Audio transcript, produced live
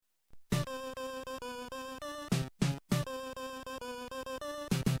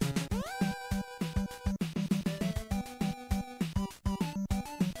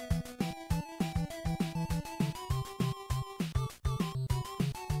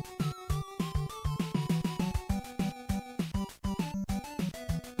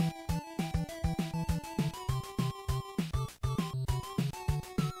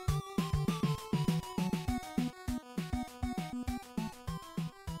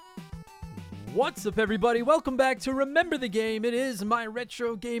What's up, everybody? Welcome back to Remember the Game. It is my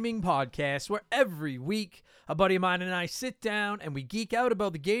retro gaming podcast where every week a buddy of mine and I sit down and we geek out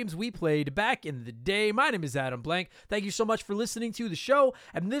about the games we played back in the day. My name is Adam Blank. Thank you so much for listening to the show.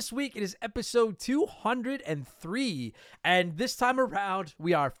 And this week it is episode 203. And this time around,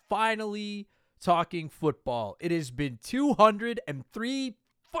 we are finally talking football. It has been 203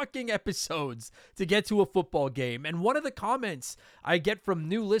 fucking episodes to get to a football game. And one of the comments I get from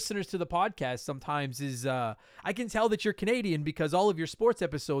new listeners to the podcast sometimes is, I can tell that you're Canadian because all of your sports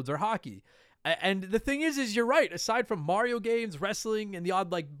episodes are hockey. And the thing is you're right. Aside from Mario games, wrestling, and the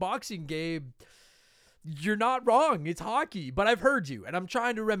odd like boxing game, you're not wrong. It's hockey, but I've heard you, and I'm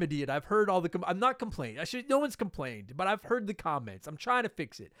trying to remedy it. I've heard all the. I'm not complaining. No one's complained, but I've heard the comments. I'm trying to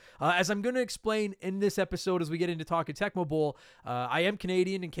fix it. As I'm going to explain in this episode, as we get into talking Tecmo Bowl, I am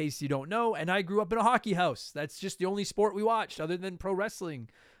Canadian, in case you don't know, and I grew up in a hockey house. That's just the only sport we watched, other than pro wrestling.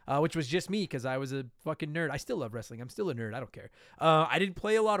 Which was just me because I was a fucking nerd. I still love wrestling. I'm still a nerd. I don't care. I didn't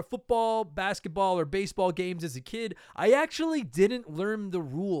play a lot of football, basketball, or baseball games as a kid. I actually didn't learn the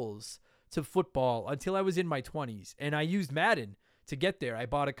rules to football until I was in my 20s, and I used Madden to get there. I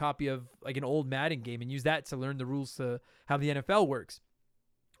bought a copy of like an old Madden game and used that to learn the rules to how the NFL works.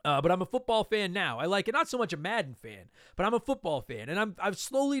 But I'm a football fan now. I like it. Not so much a Madden fan, but I'm a football fan. And I'm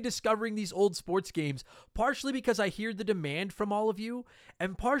slowly discovering these old sports games, partially because I hear the demand from all of you,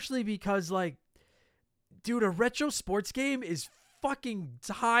 and partially because, like, dude, a retro sports game is fucking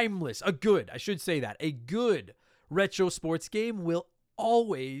timeless. A good retro sports game will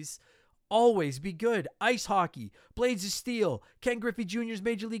always be good. Ice hockey, Blades of Steel, Ken Griffey Jr.'s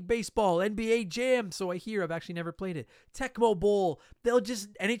Major League Baseball, NBA Jam, so I hear. I've actually never played it. Tecmo Bowl,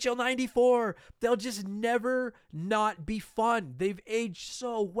 NHL 94, they'll just never not be fun. They've aged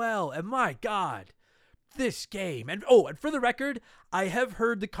so well, and my God, this game. And for the record, I have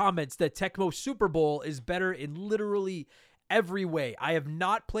heard the comments that Tecmo Super Bowl is better in literally every way. I have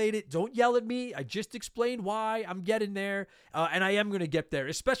not played it. Don't yell at me. I just explained why. I'm getting there, and I am going to get there,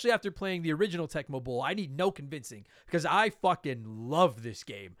 especially after playing the original Tecmo Bowl. I need no convincing because I fucking love this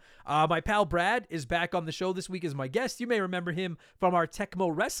game. My pal Brad is back on the show this week as my guest. You may remember him from our Tecmo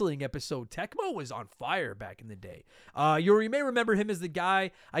Wrestling episode. Tecmo was on fire back in the day. You may remember him as the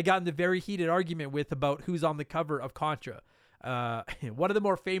guy I got in the very heated argument with about who's on the cover of Contra. One of the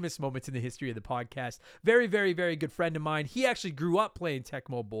more famous moments in the history of the podcast. Very, very, very good friend of mine. He actually grew up playing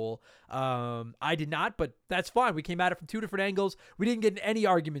Tecmo Bowl. I did not, but that's fine. We came at it from two different angles. We didn't get in any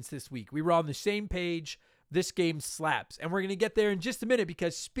arguments this week. We were on the same page. This game slaps. And we're going to get there in just a minute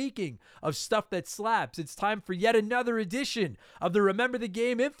because speaking of stuff that slaps, it's time for yet another edition of the Remember the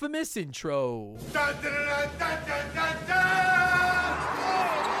Game infamous intro. Dun, dun, dun, dun, dun, dun, dun!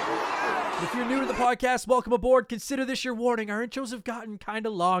 If you're new to the podcast, welcome aboard. Consider this your warning. Our intros have gotten kind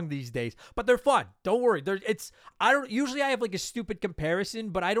of long these days, but they're fun. Don't worry. Usually I have like a stupid comparison,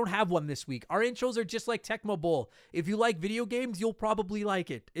 but I don't have one this week. Our intros are just like Tecmo Bowl. If you like video games, you'll probably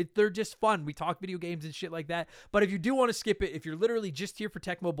like it. They're just fun. We talk video games and shit like that. But if you do want to skip it, if you're literally just here for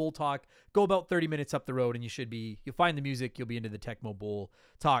Tecmo Bowl talk, go about 30 minutes up the road and you'll find the music. You'll be into the Tecmo Bowl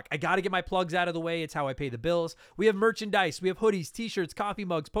talk. I got to get my plugs out of the way. It's how I pay the bills. We have merchandise. We have hoodies, t-shirts, coffee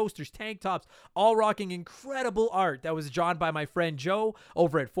mugs, posters, tank tops, all rocking incredible art that was drawn by my friend Joe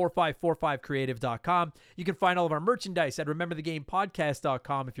over at 4545creative.com. You can find all of our merchandise at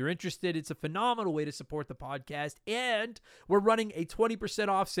rememberthegamepodcast.com if you're interested. It's a phenomenal way to support the podcast, and we're running a 20%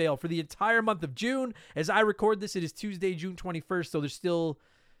 off sale for the entire month of June. As I record this, it is Tuesday, June 21st, so there's still,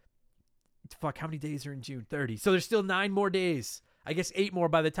 how many days are in June? 30. So there's still 9 more days. I guess 8 more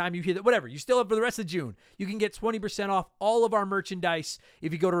by the time you hear that. Whatever. You still have for the rest of June. You can get 20% off all of our merchandise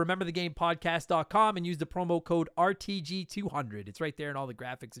if you go to rememberthegamepodcast.com and use the promo code RTG200. It's right there in all the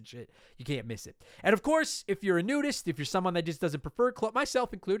graphics and shit. You can't miss it. And of course, if you're a nudist, if you're someone that just doesn't prefer clothes,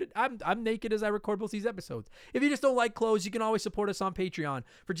 myself included, I'm naked as I record both these episodes. If you just don't like clothes, you can always support us on Patreon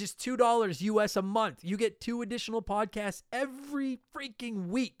for just $2 US a month. You get 2 additional podcasts every freaking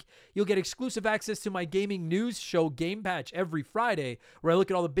week. You'll get exclusive access to my gaming news show, Game Patch, every Friday, where I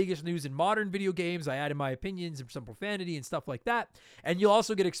look at all the biggest news in modern video games. I add in my opinions and some profanity and stuff like that. And you'll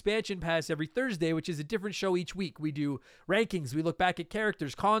also get Expansion Pass every Thursday, which is a different show each week. We do rankings. We look back at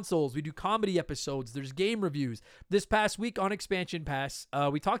characters, consoles. We do comedy episodes. There's game reviews. This past week on Expansion Pass,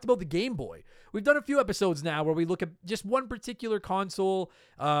 we talked about the Game Boy. We've done a few episodes now where we look at just one particular console.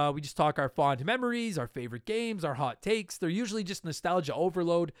 We just talk our fond memories, our favorite games, our hot takes. They're usually just nostalgia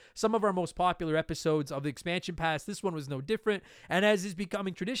overload. Some of our most popular episodes of the Expansion Pass. This one was no different. And as is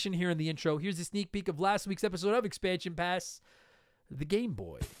becoming tradition here in the intro, here's a sneak peek of last week's episode of Expansion Pass, the Game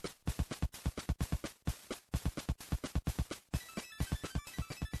Boy.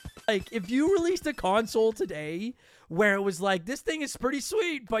 Like, if you released a console today where it was like, this thing is pretty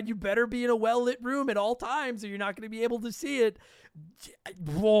sweet, but you better be in a well-lit room at all times or you're not going to be able to see it.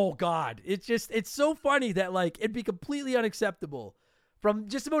 Oh, God. It's so funny that, like, it'd be completely unacceptable from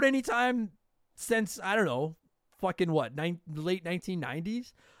just about any time since, I don't know, fucking what, late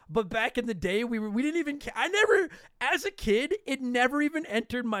 1990s? But back in the day, we didn't even, as a kid, it never even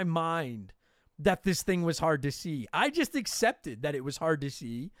entered my mind that this thing was hard to see. I just accepted that it was hard to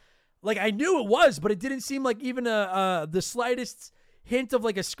see. Like, I knew it was, but it didn't seem like even the slightest hint of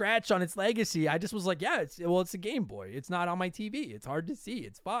like a scratch on its legacy. I just was like, yeah, it's a Game Boy. It's not on my TV. It's hard to see.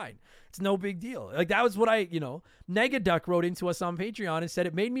 It's fine. It's no big deal. Like, that was what Negaduck wrote into us on Patreon and said,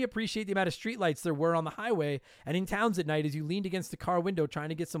 it made me appreciate the amount of streetlights there were on the highway and in towns at night as you leaned against the car window trying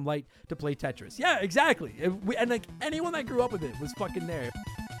to get some light to play Tetris. Yeah, exactly. And like, anyone that grew up with it was fucking there.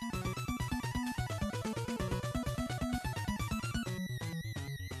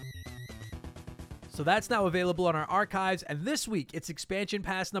 So that's now available on our archives, and this week it's expansion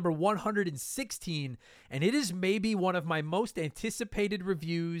pass number 116, and it is maybe one of my most anticipated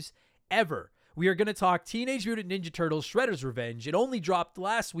reviews ever. We are going to talk Teenage Mutant Ninja Turtles Shredder's Revenge. It only dropped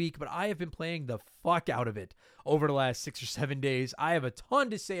last week, but I have been playing the fuck out of it over the last 6 or 7 days. I have a ton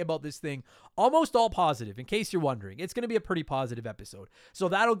to say about this thing, almost all positive, in case you're wondering. It's going to be a pretty positive episode. So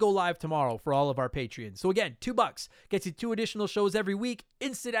that'll go live tomorrow for all of our Patreons. So again, $2 gets you 2 additional shows every week,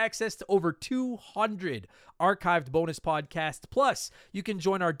 instant access to over 200 archived bonus podcasts. Plus, you can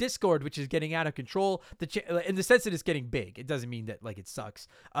join our Discord, which is getting out of control. In the sense that it's getting big. It doesn't mean that like it sucks.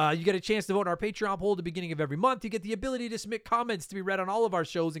 You get a chance to vote in our Patreon poll at the beginning of every month. You get the ability to submit comments to be read on all of our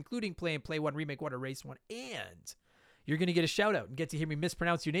shows, including Play and Play 1, Remake 1, Erase 1, and you're going to get a shout out and get to hear me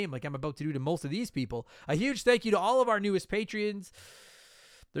mispronounce your name like I'm about to do to most of these people. A huge thank you to all of our newest Patreons.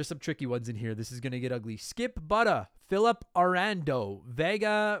 There's some tricky ones in here. This is going to get ugly. Skip Butta, Philip Arando,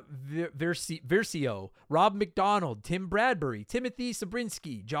 Vega Versio, Rob McDonald, Tim Bradbury, Timothy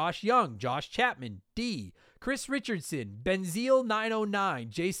Sabrinsky, Josh Young, Josh Chapman, D, Chris Richardson, Benzeal 909,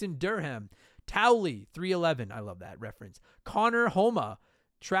 Jason Durham, Towley 311. I love that reference. Connor Homa,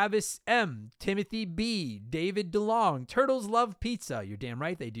 Travis M, Timothy B, David DeLong, Turtles Love Pizza. You're damn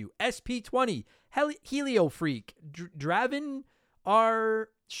right they do. SP20, Helio Freak, Draven R.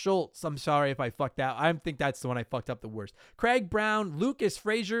 Schultz. I'm sorry if I fucked out. I think that's the one I fucked up the worst. Craig Brown, Lucas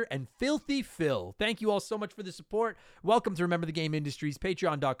Frazier, and Filthy Phil. Thank you all so much for the support. Welcome to Remember the Game Industries,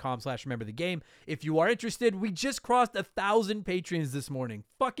 patreon.com/rememberthegame. If you are interested, we just crossed 1,000 patrons this morning.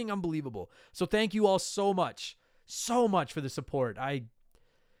 Fucking unbelievable. So thank you all so much for the support. I'm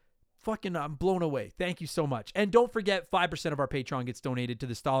blown away. Thank you so much. And don't forget, 5% of our Patreon gets donated to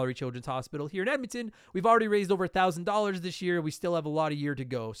the Stollery Children's Hospital here in Edmonton. We've already raised over $1,000 this year. We still have a lot of year to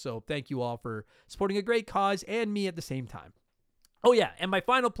go. So thank you all for supporting a great cause and me at the same time. Oh yeah, and my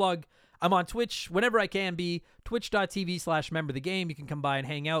final plug, I'm on Twitch whenever I can be, twitch.tv/memberthegame. You can come by and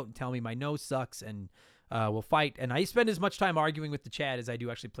hang out and tell me my nose sucks and we'll fight. And I spend as much time arguing with the chat as I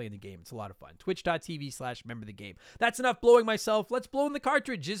do actually playing the game. It's a lot of fun. Twitch.tv/memberthegame. That's enough blowing myself. Let's blow in the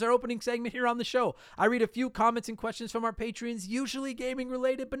cartridge. This is our opening segment here on the show. I read a few comments and questions from our patrons, usually gaming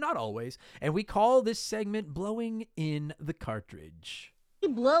related, but not always. And we call this segment Blowing in the Cartridge. He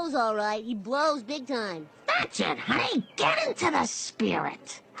blows all right. He blows big time. That's it, honey. Get into the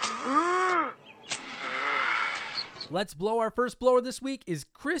spirit. Let's blow. Our first blower this week is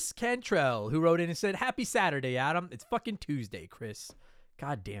Chris Cantrell, who wrote in and said, "Happy Saturday, Adam. It's fucking Tuesday, Chris.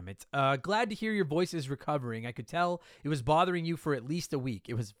 God damn it. Glad to hear your voice is recovering. I could tell it was bothering you for at least a week.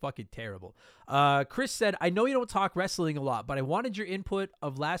 It was fucking terrible." Chris said, "I know you don't talk wrestling a lot, but I wanted your input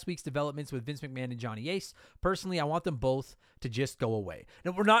of last week's developments with Vince McMahon and Johnny Ace. Personally, I want them both to just go away."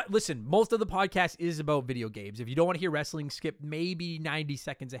 Now, listen, most of the podcast is about video games. If you don't want to hear wrestling, skip maybe 90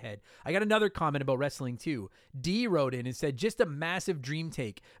 seconds ahead. I got another comment about wrestling too. D wrote in and said, "Just a massive dream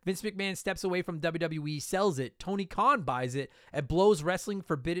take. Vince McMahon steps away from WWE, sells it. Tony Khan buys it and blows wrestling's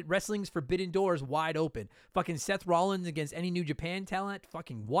forbidden doors wide open. Fucking Seth Rollins against any New Japan talent.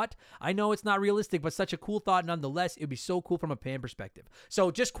 Fucking what? I know it's not realistic, but such a cool thought nonetheless. It would be so cool from a fan perspective." So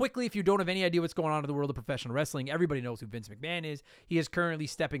just quickly, if you don't have any idea what's going on in the world of professional wrestling, everybody knows who Vince McMahon is. He is currently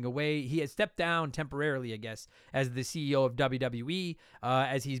stepping away. He has stepped down temporarily, I guess, as the CEO of WWE,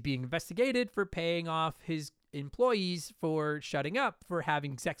 as he's being investigated for paying off his employees for shutting up for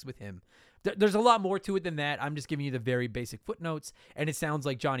having sex with him. There's a lot more to it than that. I'm just giving you the very basic footnotes, and it sounds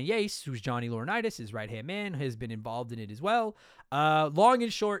like Johnny Ace, who's Johnny Laurinaitis, his right-hand man, has been involved in it as well. Long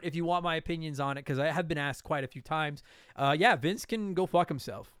and short, if you want my opinions on it, because I have been asked quite a few times, Vince can go fuck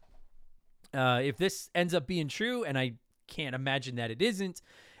himself. If this ends up being true, and I can't imagine that it isn't,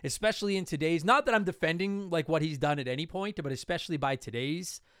 especially in today's, not that I'm defending like what he's done at any point, but especially by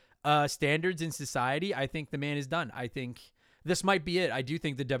today's standards in society, I think the man is done. I think this might be it. I do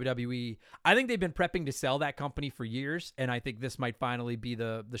think the WWE, I think they've been prepping to sell that company for years, and I think this might finally be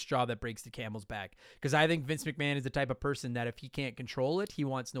the straw that breaks the camel's back, because I think Vince McMahon is the type of person that if he can't control it, he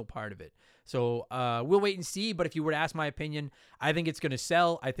wants no part of it. So we'll wait and see, but if you were to ask my opinion, I think it's going to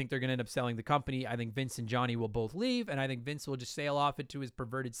sell. I think they're going to end up selling the company. I think Vince and Johnny will both leave, and I think Vince will just sail off into his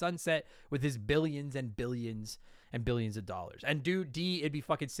perverted sunset with his billions and billions and billions of dollars. And it'd be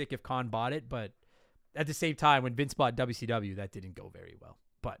fucking sick if Khan bought it, but at the same time, when Vince bought WCW, that didn't go very well.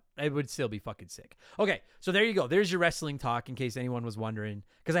 But it would still be fucking sick. Okay, so there you go. There's your wrestling talk, in case anyone was wondering.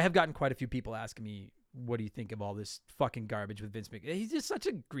 Because I have gotten quite a few people asking me, what do you think of all this fucking garbage with Vince McMahon? He's just such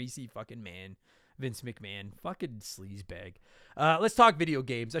a greasy fucking man. Vince McMahon. Fucking sleazebag. Let's talk video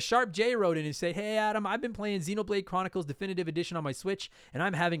games. A Sharp J wrote in and said, "Hey Adam, I've been playing Xenoblade Chronicles Definitive Edition on my Switch, and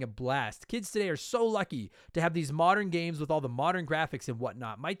I'm having a blast. Kids today are so lucky to have these modern games with all the modern graphics and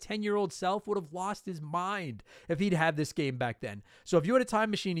whatnot. My 10-year-old self would have lost his mind if he'd had this game back then. So if you had a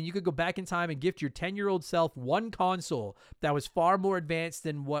time machine and you could go back in time and gift your 10-year-old self one console that was far more advanced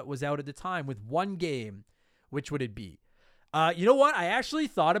than what was out at the time with one game, which would it be?" You know what? I actually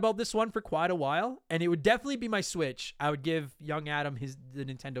thought about this one for quite a while, and it would definitely be my Switch. I would give young Adam the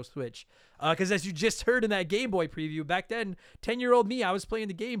Nintendo Switch. Because as you just heard in that Game Boy preview, back then, 10-year-old me, I was playing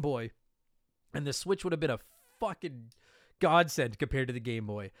the Game Boy. And the Switch would have been a fucking godsend compared to the Game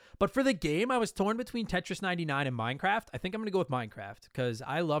Boy. But for the game, I was torn between Tetris 99 and Minecraft. I think I'm going to go with Minecraft, because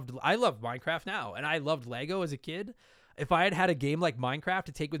I love Minecraft now, and I loved Lego as a kid. If I had had a game like Minecraft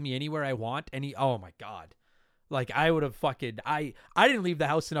to take with me anywhere I want, oh my God. Like, I would have I didn't leave the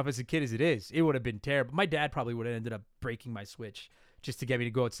house enough as a kid as it is. It would have been terrible. My dad probably would have ended up breaking my Switch just to get me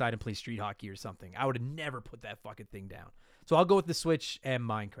to go outside and play street hockey or something. I would have never put that fucking thing down. So I'll go with the Switch and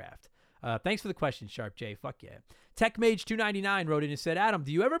Minecraft. Thanks for the question, Sharp J. Fuck yeah. TechMage299 wrote in and said, "Adam,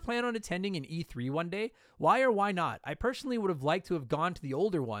 do you ever plan on attending an E3 one day? Why or why not? I personally would have liked to have gone to the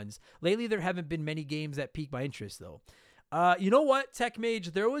older ones. Lately, there haven't been many games that pique my interest, though." You know what, Tech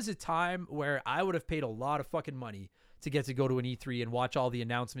Mage? There was a time where I would have paid a lot of fucking money to get to go to an E3 and watch all the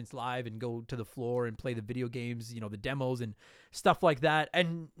announcements live and go to the floor and play the video games, the demos and stuff like that.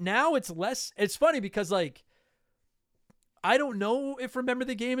 And now it's less. It's funny because, like, I don't know if Remember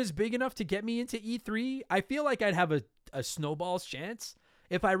the Game is big enough to get me into E3. I feel like I'd have a snowball's chance.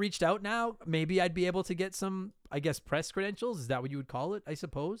 If I reached out now, maybe I'd be able to get some, I guess, press credentials. Is that what you would call it? I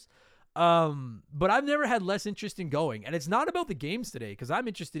suppose. But I've never had less interest in going, and it's not about the games today, because I'm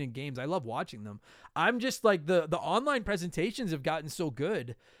interested in games. I love watching them. I'm just like the online presentations have gotten so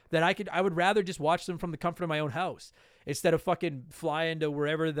good that I would rather just watch them from the comfort of my own house instead of fucking flying to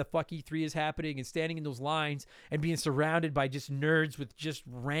wherever the fuck E3 is happening and standing in those lines and being surrounded by just nerds with just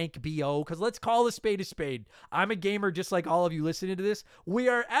rank BO. Because let's call a spade a spade. I'm a gamer just like all of you listening to this. We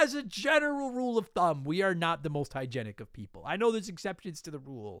are, as a general rule of thumb, we are not the most hygienic of people. I know there's exceptions to the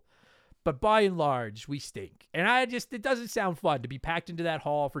rule, but by and large, we stink. And it doesn't sound fun to be packed into that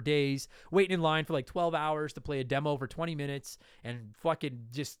hall for days, waiting in line for like 12 hours to play a demo for 20 minutes and fucking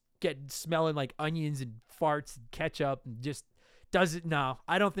just get smelling like onions and farts and ketchup and just doesn't. No,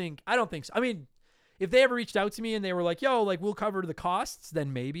 I don't think so. I mean, if they ever reached out to me and they were like, "Yo, like, we'll cover the costs,"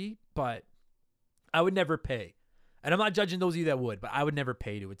 then maybe, but I would never pay. And I'm not judging those of you that would, but I would never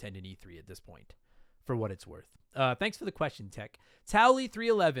pay to attend an E3 at this point for what it's worth. Thanks for the question, Tech.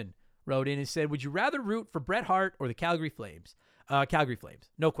 Towley311 wrote in and said, "Would you rather root for Bret Hart or the Calgary Flames?" Calgary Flames,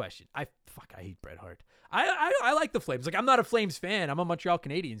 no question. I hate Bret Hart. I like the Flames. Like, I'm not a Flames fan. I'm a Montreal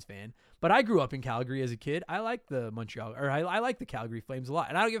Canadiens fan. But I grew up in Calgary as a kid. I like the I like the Calgary Flames a lot.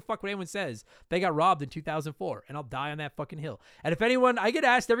 And I don't give a fuck what anyone says. They got robbed in 2004, and I'll die on that fucking hill. And if anyone, I get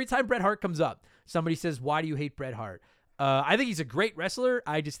asked every time Bret Hart comes up, somebody says, "Why do you hate Bret Hart?" I think he's a great wrestler.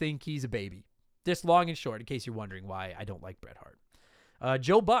 I just think he's a baby. Just long and short, in case you're wondering why I don't like Bret Hart.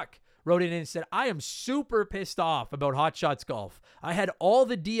 Joe Buck wrote in and said, "I am super pissed off about Hot Shots Golf. I had all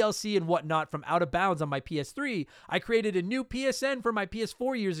the DLC and whatnot from Out of Bounds on my PS3. I created a new PSN for my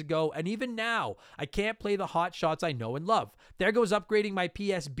PS4 years ago, and even now, I can't play the Hot Shots I know and love. There goes upgrading my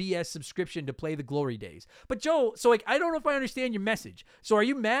PSBS subscription to play the glory days." But Joe, so like, I don't know if I understand your message. So are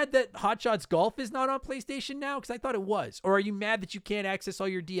you mad that Hot Shots Golf is not on PlayStation now? Because I thought it was. Or are you mad that you can't access all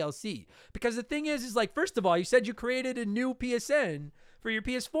your DLC? Because the thing is like, first of all, you said you created a new PSN for your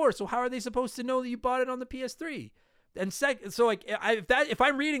PS4, so how are they supposed to know that you bought it on the PS3? And second, so like, if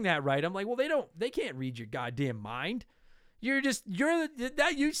I'm reading that right, I'm like, well, they can't read your goddamn mind. You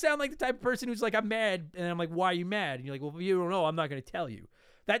sound like the type of person who's like, "I'm mad," and I'm like, "Why are you mad?" And you're like, "Well, if you don't know, I'm not going to tell you."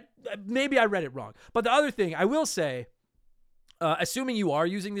 That maybe I read it wrong. But the other thing I will say, assuming you are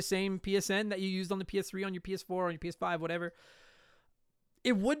using the same PSN that you used on the PS3, on your PS4, on your PS5, whatever,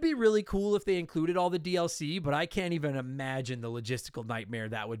 It would be really cool if they included all the DLC, but I can't even imagine the logistical nightmare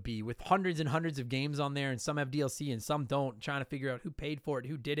that would be with hundreds and hundreds of games on there, and some have DLC and some don't, trying to figure out who paid for it,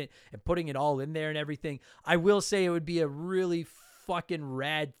 who didn't, and putting it all in there and everything. I will say it would be a really fucking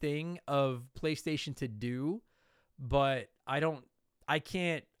rad thing of PlayStation to do, but I'm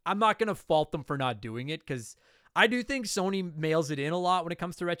not going to fault them for not doing it, because I do think Sony mails it in a lot when it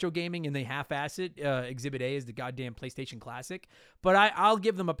comes to retro gaming, and they half-ass it. Exhibit A is the goddamn PlayStation Classic. But I'll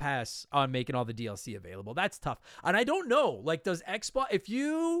give them a pass on making all the DLC available. That's tough. And I don't know, like, does Xbox, if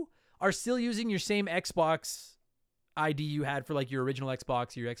you are still using your same Xbox ID you had for, like, your original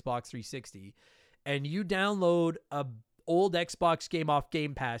Xbox, your Xbox 360, and you download a old Xbox game off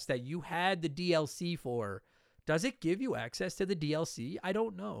Game Pass that you had the DLC for, does it give you access to the DLC? I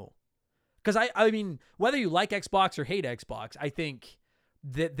don't know. Because, I mean, whether you like Xbox or hate Xbox, I think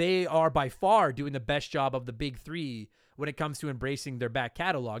that they are by far doing the best job of the big three when it comes to embracing their back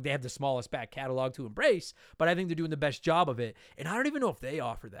catalog. They have the smallest back catalog to embrace, but I think they're doing the best job of it. And I don't even know if they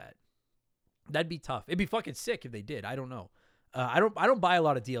offer that. That'd be tough. It'd be fucking sick if they did. I don't know. I don't buy a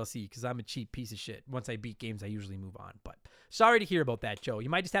lot of DLC because I'm a cheap piece of shit. Once I beat games, I usually move on. But sorry to hear about that, Joe.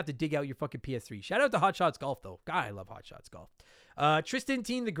 You might just have to dig out your fucking PS3. Shout out to Hot Shots Golf, though. God, I love Hot Shots Golf. Tristan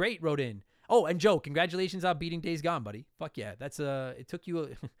Teen the Great wrote in. Oh, and Joe, congratulations on beating Days Gone, buddy. Fuck yeah. That's it took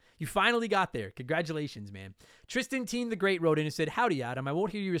you you finally got there. Congratulations, man. Tristan Teen the Great wrote in and said, "Howdy, Adam. I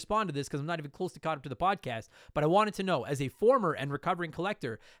won't hear you respond to this because I'm not even close to caught up to the podcast, but I wanted to know, as a former and recovering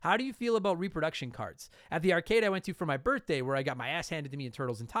collector, how do you feel about reproduction carts? At the arcade I went to for my birthday, where I got my ass handed to me in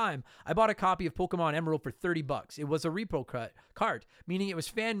Turtles in Time, I bought a copy of Pokemon Emerald for $30. It was a repro cart, meaning it was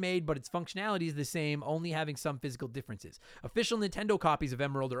fan-made, but its functionality is the same, only having some physical differences. Official Nintendo copies of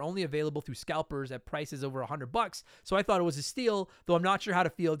Emerald are only available through scalpers at prices over $100, so I thought it was a steal, though I'm not sure how to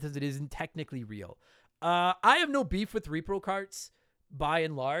feel because it isn't technically real. I have no beef with repro carts by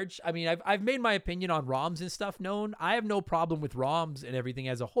and large. I mean, I've made my opinion on ROMs and stuff known. I have no problem with ROMs and everything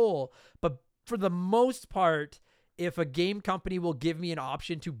as a whole, but for the most part, if a game company will give me an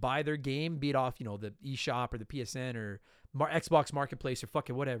option to buy their game, be it off, the eShop or the PSN or Xbox Marketplace or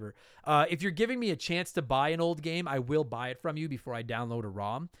fucking whatever. If you're giving me a chance to buy an old game, I will buy it from you before I download a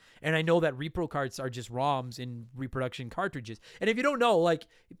ROM. And I know that repro carts are just ROMs in reproduction cartridges. And if you don't know, like,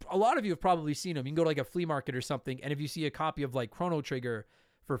 a lot of you have probably seen them. You can go to like a flea market or something, and if you see a copy of like Chrono Trigger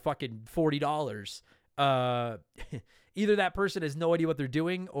for fucking $40, either that person has no idea what they're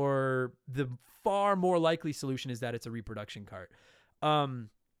doing, or the far more likely solution is that it's a reproduction cart.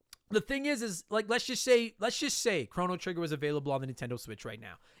 The thing is like, let's just say Chrono Trigger was available on the Nintendo Switch right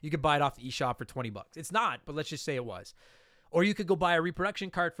now. You could buy it off the eShop for $20. It's not, but let's just say it was. Or you could go buy a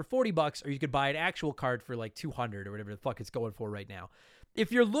reproduction cart for $40, or you could buy an actual cart for like $200 or whatever the fuck it's going for right now.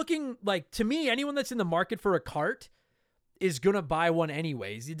 If you're looking, like, to me, anyone that's in the market for a cart is going to buy one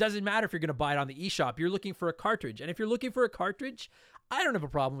anyways. It doesn't matter if you're going to buy it on the eShop. You're looking for a cartridge. And if you're looking for a cartridge, I don't have a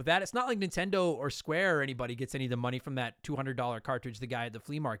problem with that. It's not like Nintendo or Square or anybody gets any of the money from that $200 cartridge the guy at the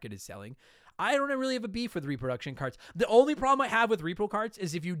flea market is selling. I don't really have a beef with reproduction carts. The only problem I have with repro carts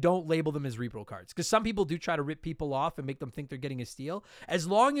is if you don't label them as repro carts, because some people do try to rip people off and make them think they're getting a steal. As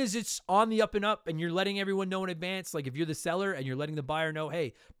long as it's on the up and up and you're letting everyone know in advance, like if you're the seller and you're letting the buyer know,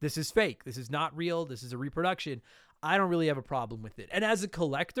 hey, this is fake, this is not real, this is a reproduction, I don't really have a problem with it. And as a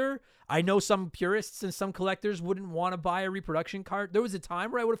collector, I know some purists and some collectors wouldn't want to buy a reproduction cart. There was a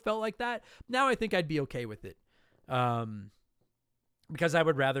time where I would have felt like that. Now I think I'd be okay with it. Because I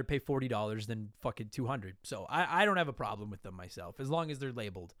would rather pay $40 than fucking $200. So I don't have a problem with them myself, as long as they're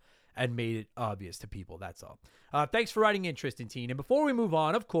labeled and made it obvious to people. That's all. Thanks for writing in, Tristan Teen. And before we move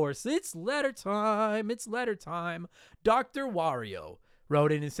on, of course, it's letter time. It's letter time. Dr. Wario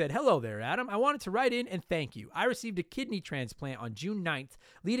wrote in and said, "Hello there, Adam. I wanted to write in and thank you. I received a kidney transplant on June 9th.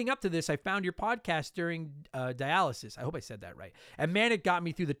 Leading up to this, I found your podcast during dialysis. I hope I said that right. And man, it got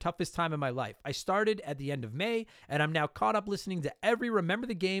me through the toughest time in my life. I started at the end of May, and I'm now caught up listening to every Remember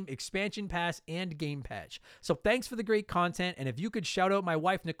the Game, expansion pass, and game patch. So thanks for the great content, and if you could shout out my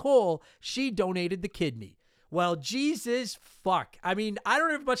wife, Nicole, she donated the kidney." Well, Jesus fuck. I mean, I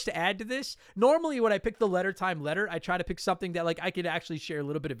don't have much to add to this. Normally, when I pick the letter time letter, I try to pick something that, like, I could actually share a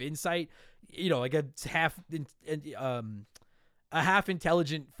little bit of insight, like a half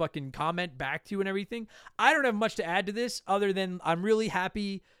intelligent fucking comment back to you and everything. I don't have much to add to this other than I'm really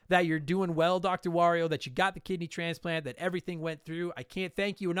happy that you're doing well, Dr. Wario, that you got the kidney transplant, that everything went through. I can't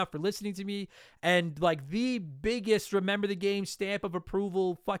thank you enough for listening to me. And like the biggest Remember the Game stamp of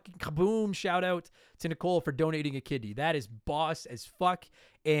approval, fucking kaboom, shout out to Nicole for donating a kidney. That is boss as fuck.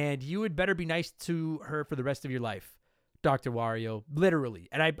 And you had better be nice to her for the rest of your life, Dr. Wario, literally.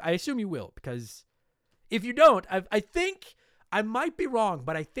 And I assume you will, because if you don't, I think I might be wrong,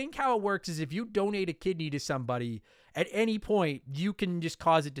 but I think how it works is if you donate a kidney to somebody at any point, you can just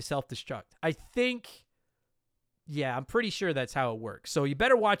cause it to self-destruct. I think, yeah, I'm pretty sure that's how it works. So you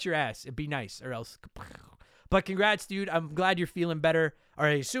better watch your ass and be nice or else. But congrats, dude. I'm glad you're feeling better, or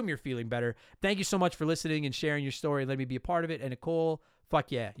I assume you're feeling better. Thank you so much for listening and sharing your story. Let me be a part of it. And Nicole, fuck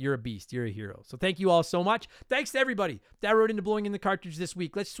yeah, you're a beast. You're a hero. So thank you all so much. Thanks to everybody that wrote into Blowing in the Cartridge this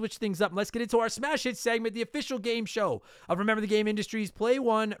week. Let's switch things up and let's get into our Smash Hit segment, the official game show of Remember the Game Industries Play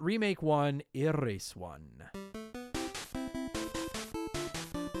 1, Remake 1, Erase 1.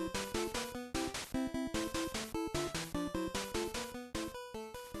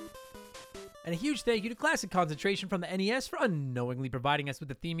 And a huge thank you to Classic Concentration from the NES for unknowingly providing us with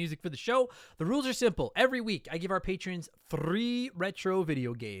the theme music for the show. The rules are simple. Every week, I give our patrons 3 retro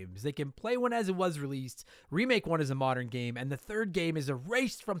video games. They can play one as it was released, remake one as a modern game, and the third game is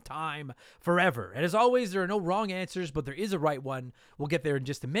erased from time forever. And as always, there are no wrong answers, but there is a right one. We'll get there in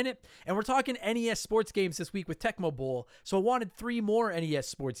just a minute. And we're talking NES sports games this week with Tecmo Bowl, so I wanted 3 more NES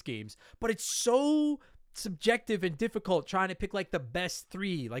sports games. But it's so subjective and difficult trying to pick like the best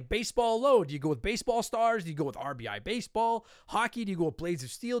 3. Like baseball alone, do you go with Baseball Stars? Do you go with RBI Baseball? Hockey, do you go with Blades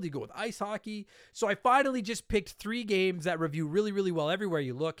of Steel? Do you go with Ice Hockey? So I finally just picked 3 games that review really, really well everywhere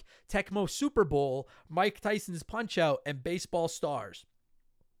you look. Tecmo Super Bowl, Mike Tyson's Punch-Out, and Baseball Stars.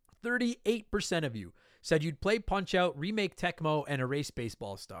 38% of you said you'd play Punch-Out, remake Tecmo, and erase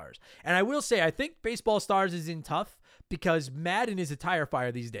Baseball Stars. And I will say, I think Baseball Stars is in tough because Madden is a tire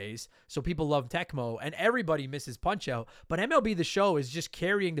fire these days, so people love Tecmo, and everybody misses Punch-Out. But MLB The Show is just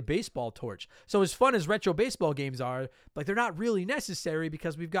carrying the baseball torch. So as fun as retro baseball games are, like they're not really necessary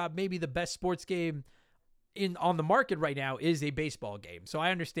because we've got maybe the best sports game on the market right now is a baseball game. So I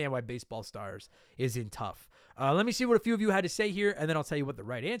understand why Baseball Stars is in tough. Let me see what a few of you had to say here, and then I'll tell you what the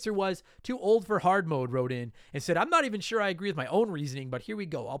right answer was. Too Old for Hard Mode wrote in and said, I'm not even sure I agree with my own reasoning, but here we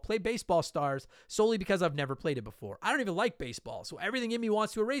go. I'll play Baseball Stars solely because I've never played it before. I don't even like baseball, so everything in me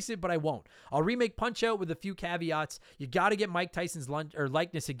wants to erase it, but I won't. I'll remake Punch-Out with a few caveats. You got to get Mike Tyson's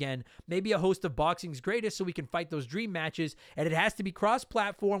likeness again, maybe a host of boxing's greatest so we can fight those dream matches, and it has to be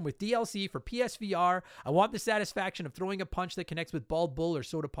cross-platform with DLC for PSVR. I want the satisfaction of throwing a punch that connects with Bald Bull or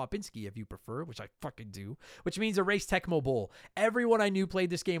Soda Popinski if you prefer, which I fucking do, which means erase Tecmo Bowl. Everyone I knew played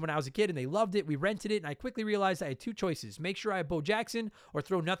this game when I was a kid and they loved it. We rented it and I quickly realized I had 2 choices. Make sure I have Bo Jackson or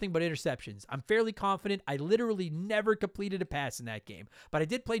throw nothing but interceptions. I'm fairly confident I literally never completed a pass in that game, but I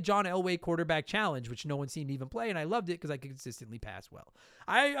did play John Elway Quarterback Challenge, which no one seemed to even play, and I loved it because I could consistently pass well.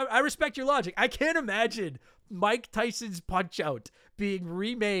 I respect your logic. I can't imagine Mike Tyson's Punch-Out being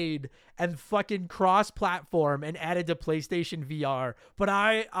remade and fucking cross-platform and added to PlayStation VR, but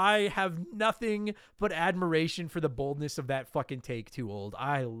I have nothing but admiration for the boldness of that fucking take. Too Old.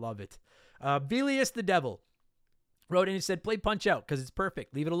 I love it. Velius the Devil wrote in and said, play Punch-Out because it's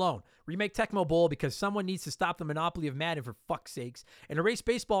perfect. Leave it alone. Remake Tecmo Bowl because someone needs to stop the monopoly of Madden for fuck's sakes. And erase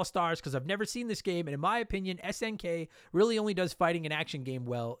Baseball Stars because I've never seen this game. And in my opinion, SNK really only does fighting and action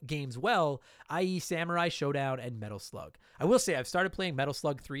games well, i.e. Samurai Showdown and Metal Slug. I will say I've started playing Metal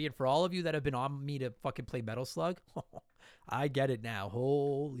Slug 3. And for all of you that have been on me to fucking play Metal Slug, I get it now.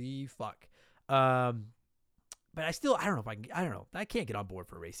 Holy fuck. But I don't know. I can't get on board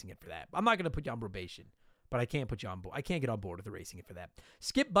for erasing it for that. I'm not going to put you on probation. But I can't put you on board. I can't get on board with erasing it for that.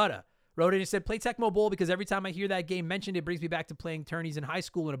 Skip Butta wrote in and said, play Tecmo Bowl because every time I hear that game mentioned, it brings me back to playing tourneys in high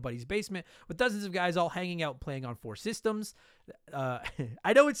school in a buddy's basement with dozens of guys all hanging out playing on 4 systems.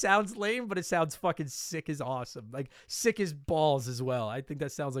 I know it sounds lame, but it sounds fucking sick as awesome. Like sick as balls as well. I think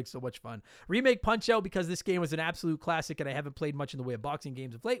that sounds like so much fun. Remake Punch-Out because this game was an absolute classic and I haven't played much in the way of boxing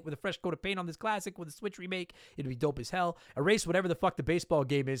games of late. With a fresh coat of paint on this classic with a Switch remake, it'd be dope as hell. Erase whatever the fuck the baseball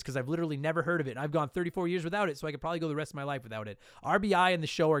game is because I've literally never heard of it. And I've gone 34 years without it, so I could probably go the rest of my life without it. RBI and the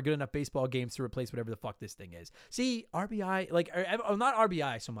show are good enough baseball games to replace whatever the fuck this thing is. See, RBI, not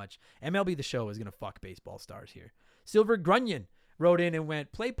RBI so much. MLB The Show is going to fuck Baseball Stars here. Silver Grunion wrote in and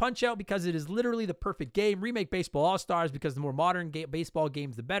went, play Punch-Out because it is literally the perfect game. Remake Baseball All-Stars because the more modern baseball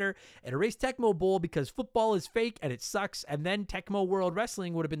games, the better. And erase Tecmo Bowl because football is fake and it sucks. And then Tecmo World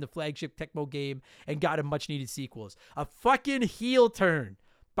Wrestling would have been the flagship Tecmo game and got a much-needed sequels. A fucking heel turn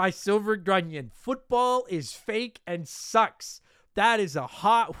by Silver Grunion. Football is fake and sucks. That is a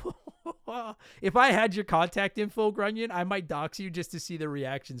hot... If I had your contact info, Grunion, I might dox you just to see the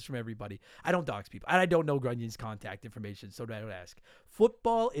reactions from everybody. I don't dox people. And I don't know Grunion's contact information, so don't ask.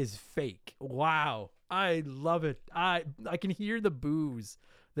 Football is fake. Wow. I love it. I can hear the boos,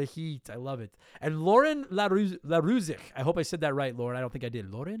 the heat. I love it. And Lauren Laruzic, I hope I said that right, Lauren. I don't think I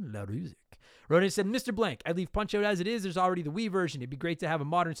did. Lauren Laruzic Ronan said, Mr. Blank, I leave Punch-Out as it is. There's already the Wii version. It'd be great to have a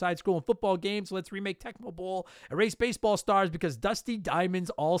modern side-scrolling football game, so let's remake Tecmo Bowl, erase baseball stars because Dusty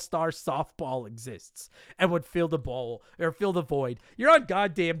Diamond's All-Star Softball exists and would fill the void. You're on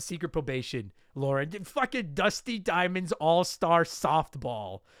goddamn secret probation, Lauren. Fucking Dusty Diamond's All-Star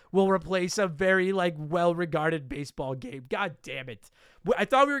Softball will replace a very, well-regarded baseball game. God damn it. I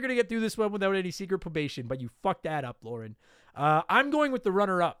thought we were going to get through this one without any secret probation, but you fucked that up, Lauren. I'm going with the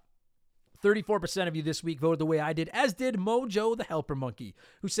runner-up. 34% of you this week voted the way I did, as did Mojo the Helper Monkey,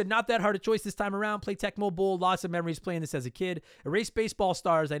 who said, not that hard a choice this time around. Play Tecmo Bowl. Lots of memories playing this as a kid. Erase baseball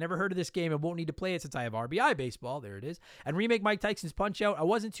stars. I never heard of this game and won't need to play it since I have RBI baseball. There it is. And remake Mike Tyson's Punch-Out. I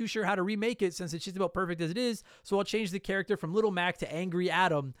wasn't too sure how to remake it since it's just about perfect as it is, so I'll change the character from Little Mac to Angry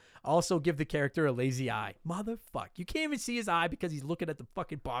Adam. Also give the character a lazy eye. Motherfuck. You can't even see his eye because he's looking at the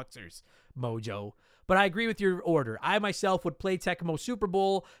fucking boxers, Mojo. But I agree with your order. I myself would play Tecmo Super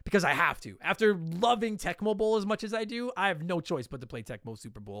Bowl because I have to. After loving Tecmo Bowl as much as I do, I have no choice but to play Tecmo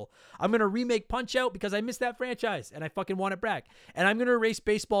Super Bowl. I'm going to remake Punch-Out because I miss that franchise and I fucking want it back. And I'm going to erase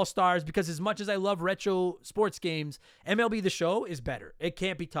baseball stars because as much as I love retro sports games, MLB The Show is better. It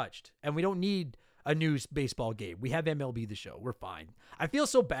can't be touched. And we don't need a new baseball game. We have MLB The Show. We're fine. I feel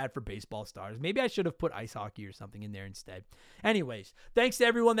so bad for baseball stars. Maybe I should have put ice hockey or something in there instead. Anyways, thanks to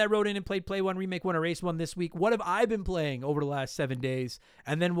everyone that wrote in and played Play One, Remake One, Erase One this week. What have I been playing over the last 7 days?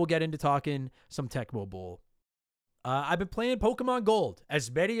 And then we'll get into talking some Tecmo Bowl. I've been playing Pokemon Gold.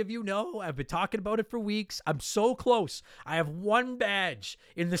 As many of you know, I've been talking about it for weeks. I'm so close. I have one badge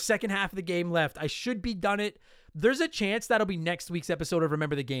in the second half of the game left. I should be done it. There's a chance that'll be next week's episode of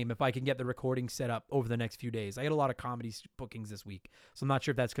Remember the Game if I can get the recording set up over the next few days. I had a lot of comedy bookings this week, so I'm not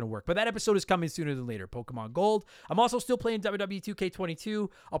sure if that's going to work. But that episode is coming sooner than later. Pokemon Gold. I'm also still playing WWE 2K22.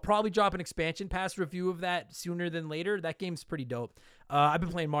 I'll probably drop an expansion pass review of that sooner than later. That game's pretty dope. I've been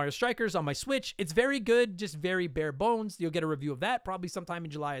playing Mario Strikers on my Switch. It's very good, just very bare bones. You'll get a review of that probably sometime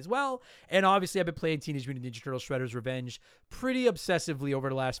in July as well. And obviously, I've been playing Teenage Mutant Ninja Turtles Shredder's Revenge pretty obsessively over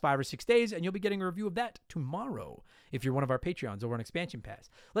the last 5 or 6 days, and you'll be getting a review of that tomorrow if you're one of our Patreons over on Expansion Pass.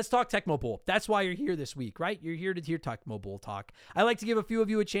 Let's talk Tecmo Bowl. That's why you're here this week, right? You're here to hear Tecmo Bowl talk. I like to give a few of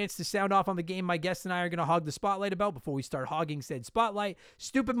you a chance to sound off on the game my guests and I are going to hog the spotlight about before we start hogging said spotlight.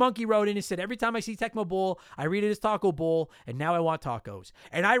 Stupid Monkey wrote in and said, every time I see Tecmo Bowl, I read it as Taco Bowl, and now I want tacos.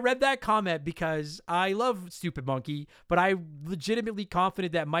 And I read that comment because I love Stupid Monkey, but I'm legitimately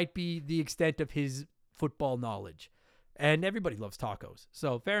confident that might be the extent of his football knowledge. And everybody loves tacos.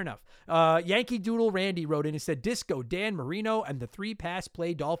 So fair enough. Yankee Doodle Randy wrote in and said, Disco, Dan Marino, and the 3-pass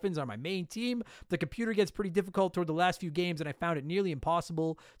play Dolphins are my main team. The computer gets pretty difficult toward the last few games, and I found it nearly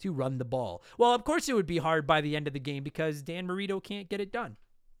impossible to run the ball. Well, of course it would be hard by the end of the game because Dan Marino can't get it done.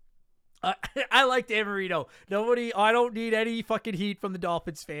 I like Dan Marino. I don't need any fucking heat from the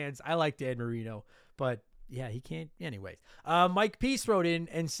Dolphins fans. I like Dan Marino, but yeah, he can't. Anyways, Mike Peace wrote in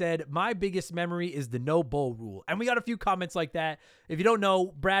and said, my biggest memory is the no Bo rule. And we got a few comments like that. If you don't know,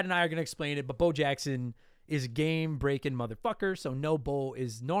 Brad and I are going to explain it, but Bo Jackson is a game-breaking motherfucker, so no Bo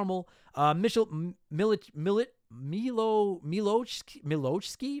is normal. Milojski?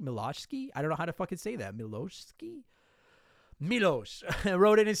 I don't know how to fucking say that. Milojski? Milos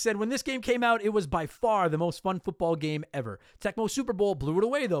wrote in and said, when this game came out, it was by far the most fun football game ever. Tecmo Super Bowl blew it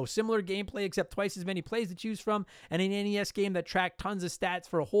away, though. Similar gameplay, except twice as many plays to choose from, and an NES game that tracked tons of stats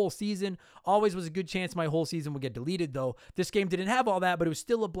for a whole season. Always was a good chance my whole season would get deleted, though. This game didn't have all that, but it was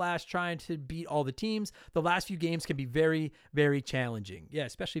still a blast trying to beat all the teams. The last few games can be very, very challenging. Yeah,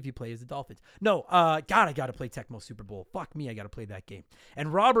 especially if you play as the Dolphins. No, God, I got to play Tecmo Super Bowl. Fuck me, I got to play that game.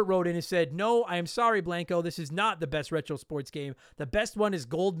 And Robert wrote in and said, no, I am sorry, Blanco. This is not the best retro sports game. The best one is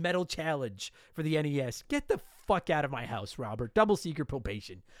Gold Medal Challenge for the NES. Get the fuck out of my house, Robert. Double secret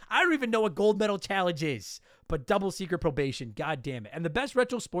probation. I don't even know what Gold Medal Challenge is, but double secret probation. God damn it. And the best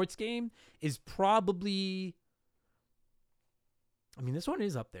retro sports game is probably, I mean, this one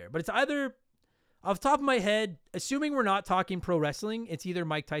is up there, but it's either, off the top of my head, assuming we're not talking pro wrestling, it's either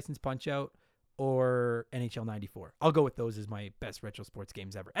Mike Tyson's Punch-Out or NHL 94. I'll go with those as my best retro sports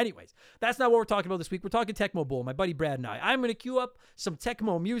games ever. Anyways, that's not what we're talking about this week. We're talking Tecmo Bowl, my buddy Brad and I. I'm going to cue up some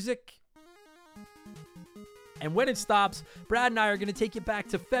Tecmo music. And when it stops, Brad and I are going to take you back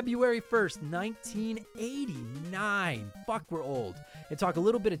to February 1st, 1989. Fuck, we're old. And talk a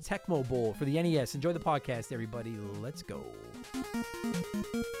little bit of Tecmo Bowl for the NES. Enjoy the podcast, everybody. Let's go.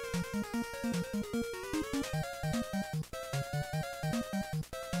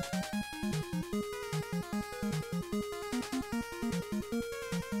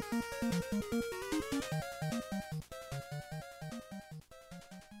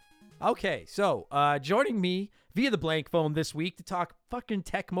 Okay, so joining me via the blank phone this week to talk fucking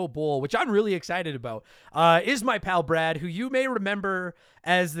Tecmo Bowl, which I'm really excited about, is my pal Brad, who you may remember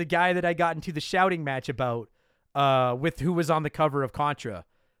as the guy that I got into the shouting match about, with who was on the cover of Contra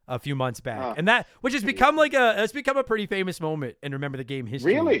a few months back, and that which has become it's become a pretty famous moment in Remember the Game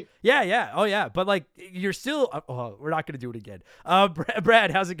history. Really? Yeah. Oh yeah. But like, you're still. We're not gonna do it again.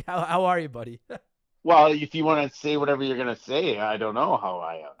 Brad, how are you, buddy? Well, if you want to say whatever you're gonna say, I don't know how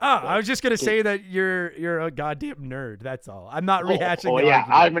I am. I was just gonna say that you're a goddamn nerd. That's all. I'm not rehashing. Oh the yeah,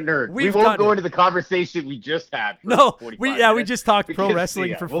 argument. I'm a nerd. We won't go into the conversation we just had. We just talked pro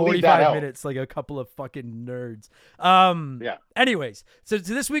wrestling for 45 minutes, like a couple of fucking nerds. Yeah. Anyways, so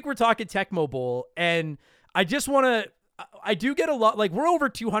this week we're talking Tecmo Bowl, and I just want to. I do get a lot. Like, we're over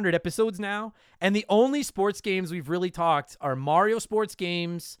 200 episodes now, and the only sports games we've really talked are Mario sports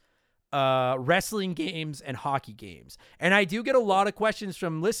games, wrestling games, and hockey games. And I do get a lot of questions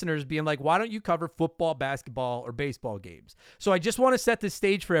from listeners being like, why don't you cover football, basketball, or baseball games? So I just want to set the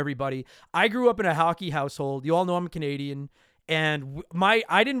stage for everybody. I grew up in a hockey household. You all know I'm Canadian, and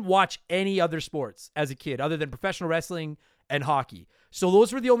I didn't watch any other sports as a kid other than professional wrestling and hockey. So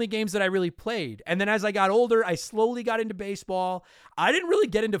those were the only games that I really played. And then as I got older, I slowly got into baseball. I didn't really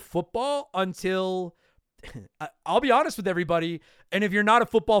get into football until, I'll be honest with everybody, and if you're not a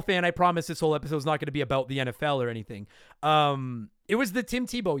football fan, I promise this whole episode is not going to be about the NFL or anything. It was the Tim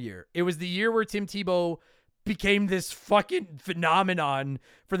Tebow year. It was the year where Tim Tebow became this fucking phenomenon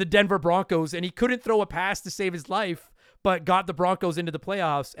for the Denver Broncos, and he couldn't throw a pass to save his life, but got the Broncos into the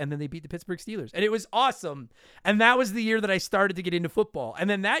playoffs, and then they beat the Pittsburgh Steelers. And it was awesome. And that was the year that I started to get into football. And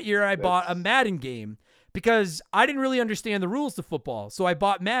then that year I bought a Madden game because I didn't really understand the rules to football. So I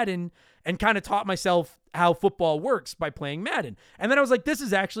bought Madden and kind of taught myself how football works by playing Madden. And then I was like, this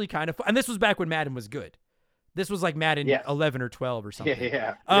is actually kind of fun. And this was back when Madden was good. This was like Madden 11 or 12 or something.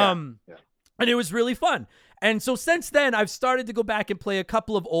 Yeah. And it was really fun. And so since then, I've started to go back and play a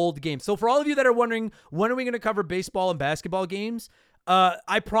couple of old games. So for all of you that are wondering, when are we going to cover baseball and basketball games?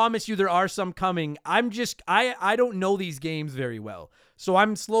 I promise you there are some coming. I don't know these games very well. So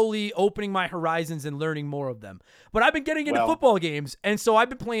I'm slowly opening my horizons and learning more of them. But I've been getting into football games. And so I've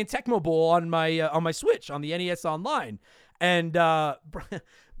been playing Tecmo Bowl on my Switch, on the NES Online. And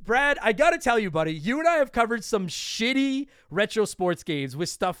Brad, I got to tell you, buddy, you and I have covered some shitty retro sports games with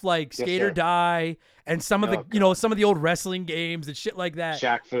stuff like Skate or Die and some of some of the old wrestling games and shit like that.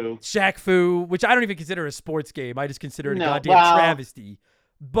 Shaq Fu, which I don't even consider a sports game. I just consider it a goddamn travesty.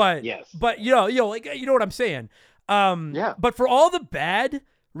 But you know what I'm saying. But for all the bad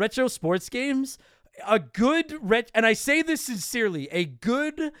retro sports games, a good and I say this sincerely, a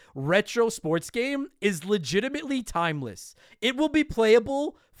good retro sports game is legitimately timeless. It will be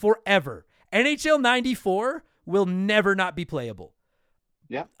playable forever. NHL 94 will never not be playable.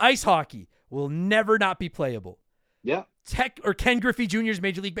 Yeah. Ice hockey will never not be playable. Yeah. Ken Griffey Jr.'s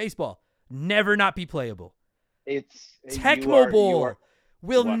Major League Baseball never not be playable. Tecmo Bowl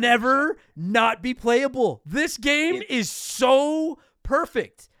will never not be playable. This game is so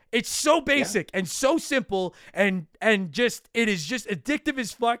perfect. It's so basic and so simple and just it is just addictive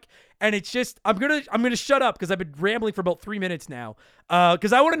as fuck. And it's just I'm gonna shut up because I've been rambling for about 3 minutes now.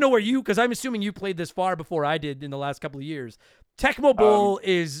 Because I want to know because I'm assuming you played this far before I did in the last couple of years. Tecmo Bowl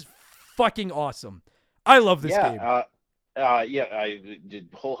is fucking awesome. I love this game. I did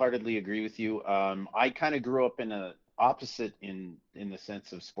wholeheartedly agree with you. I kind of grew up in a opposite in the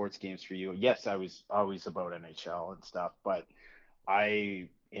sense of sports games for you. Yes, I was always about NHL and stuff, but I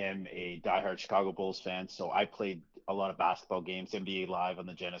am a diehard Chicago Bulls fan, so I played a lot of basketball games, NBA Live on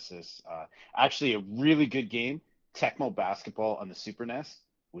the Genesis. Actually, a really good game, Tecmo Basketball on the Super NES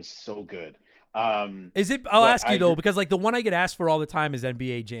was so good. Is it? I'll ask you though, because like the one I get asked for all the time is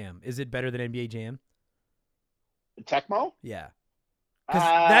NBA Jam. Is it better than NBA Jam? Tecmo? Yeah, because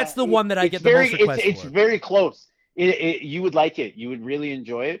that's the one that I get the most requests for. It's very close. You would like it. You would really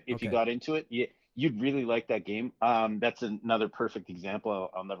enjoy it if you got into it. You'd really like that game. That's another perfect example.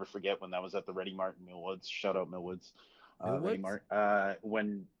 I'll never forget when that was at the Ready Mart in Millwoods. Shout out Millwoods. Ready Mart.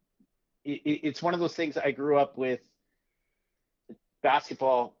 When it's one of those things, I grew up with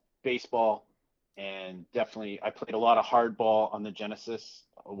basketball, baseball, and definitely I played a lot of hardball on the Genesis.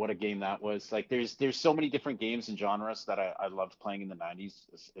 What a game that was. Like there's so many different games and genres that I loved playing in the 90s,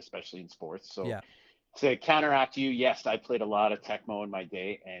 especially in sports. So to counteract you, yes, I played a lot of Tecmo in my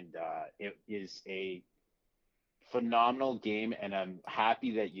day, and it is a phenomenal game, and I'm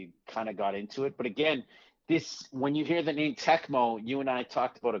happy that you kind of got into it. But again, when you hear the name Tecmo, you and I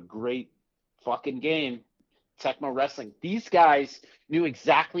talked about a great fucking game, Tecmo Wrestling. These guys knew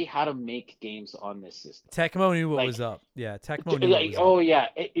exactly how to make games on this system. Tecmo knew what was up. Yeah, Tecmo knew what was up. Oh yeah,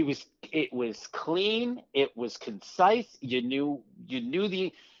 it was it was clean, it was concise. You knew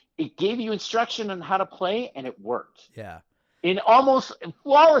it gave you instruction on how to play, and it worked. Yeah. In almost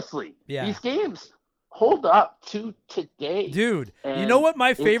flawlessly. Yeah. These games hold up to today. Dude, you And know what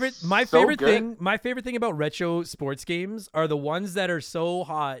my it's favorite so good. my favorite thing about retro sports games are the ones that are so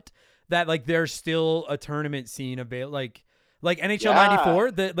hot that like there's still a tournament scene available, like NHL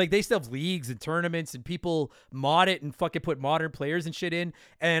 94, like they still have leagues and tournaments and people mod it and fucking put modern players and shit in.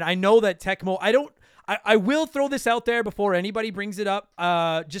 And I know that Tecmo, I will throw this out there before anybody brings it up.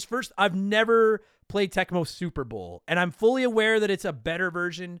 Just first, I've never played Tecmo Super Bowl, and I'm fully aware that it's a better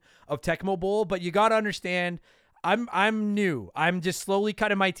version of Tecmo Bowl, but you got to understand, I'm new. I'm just slowly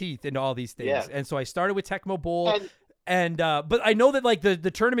cutting my teeth into all these things. Yeah. And so I started with Tecmo Bowl. And but I know that like the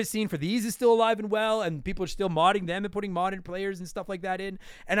tournament scene for these is still alive and well, and people are still modding them and putting modern players and stuff like that in.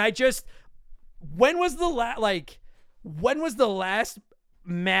 And I just, when was the last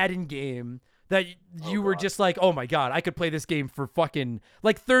Madden game that you were just like, oh my God, I could play this game for fucking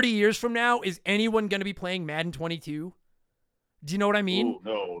like 30 years from now? Is anyone going to be playing Madden 22? Do you know what I mean?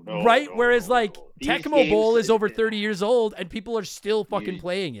 No, right? no, Whereas like These Tecmo Bowl games- is over 30 years old and people are still fucking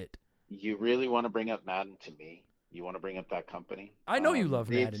playing it. You really want to bring up Madden to me? You want to bring up that company? I know you love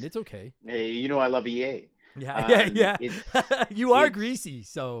Madden. It's okay. Hey, you know I love EA. Yeah. It's- You are it's- greasy,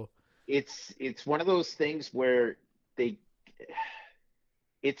 so It's one of those things where it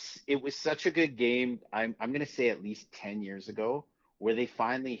was such a good game. I'm gonna say at least 10 years ago, where they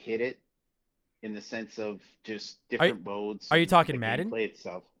finally hit it in the sense of just different modes. are you and talking the Madden? gameplay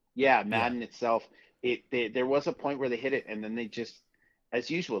itself? Yeah, Madden itself. There was a point where they hit it, and then they just, as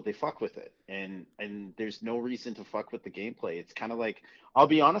usual, they fuck with it, and there's no reason to fuck with the gameplay. It's kind of like, I'll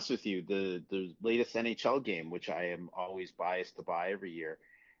be honest with you, the latest NHL game, which I am always biased to buy every year,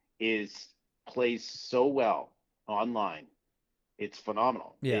 plays so well online. It's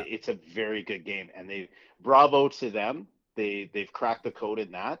phenomenal. Yeah. It's a very good game, and bravo to them. They've cracked the code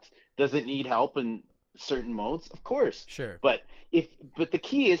in that. Does it need help in certain modes? Of course. Sure. But the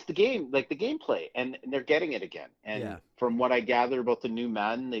key is the game, like the gameplay, and they're getting it again. And from what I gather about the new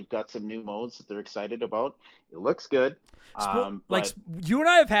Madden, they've got some new modes that they're excited about. It looks good. Like you and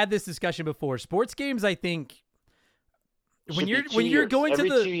I have had this discussion before. Sports games, I think, when you're going to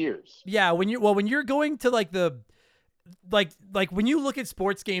the 2 years. Yeah, when you're going to like the like when you look at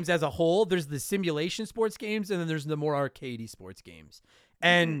sports games as a whole, there's the simulation sports games and then there's the more arcadey sports games.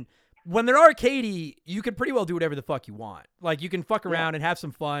 And when they're arcadey, you can pretty well do whatever the fuck you want. Like you can fuck around and have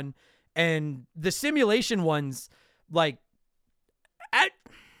some fun. And the simulation ones, I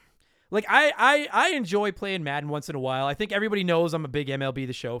enjoy playing Madden once in a while. I think everybody knows I'm a big MLB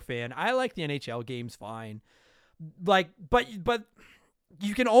The Show fan. I like the NHL games fine. But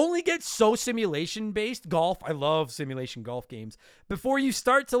you can only get so simulation based. Golf, I love simulation golf games. Before you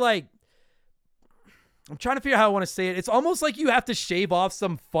start to I'm trying to figure out how I want to say it. It's almost like you have to shave off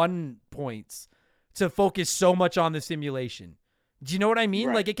some fun points to focus so much on the simulation. Do you know what I mean?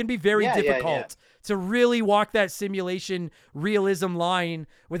 Right. Like it can be very difficult to really walk that simulation realism line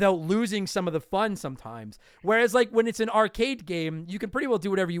without losing some of the fun sometimes. Whereas like when it's an arcade game, you can pretty well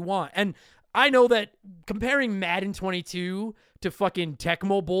do whatever you want. And I know that comparing Madden 22 to fucking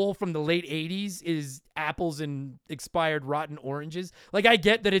Tecmo Bowl from the late 80s is apples and expired rotten oranges. Like I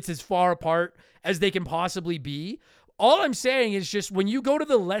get that it's as far apart as they can possibly be. All I'm saying is just when you go to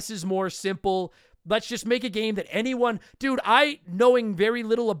the less is more simple, let's just make a game that anyone, dude, I knowing very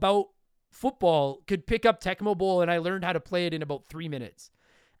little about football could pick up Tecmo Bowl and I learned how to play it in about 3 minutes.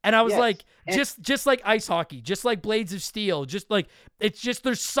 And I was like, just like ice hockey, just like Blades of Steel, just like, it's just,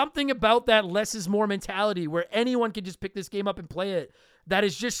 there's something about that less is more mentality where anyone can just pick this game up and play it. That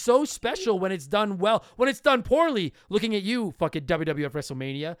is just so special when it's done well. When it's done poorly, looking at you, fucking WWF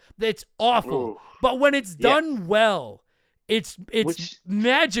WrestleMania, it's awful. Ooh. But when it's done well, it's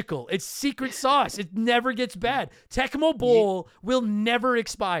magical. It's secret sauce. It never gets bad. Tecmo Bowl will never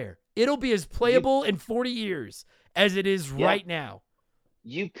expire. It'll be as playable in 40 years as it is right now.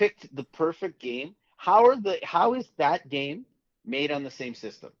 You picked the perfect game. How is that game made on the same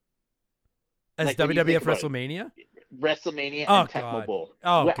system as like WWF WrestleMania? WrestleMania Oh, and Tecmo God. Bowl.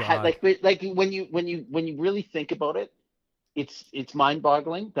 Oh God! Like when you really think about it, it's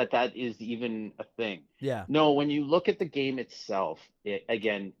mind-boggling that is even a thing. Yeah. No, when you look at the game itself,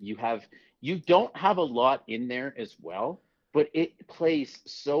 again, you don't have a lot in there as well, but it plays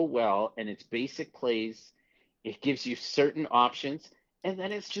so well, and its basic plays. It gives you certain options. And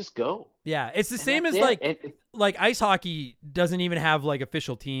then it's just go. Yeah, it's the same as like ice hockey doesn't even have like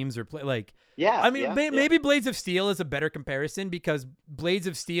official teams or play like. Yeah, I mean, maybe Blades of Steel is a better comparison because Blades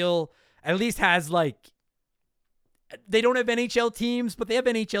of Steel at least has like they don't have NHL teams, but they have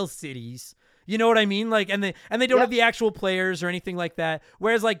NHL cities. You know what I mean? Like, and they don't have the actual players or anything like that.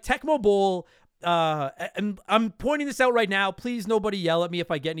 Whereas like Tecmo Bowl, and I'm pointing this out right now. Please, nobody yell at me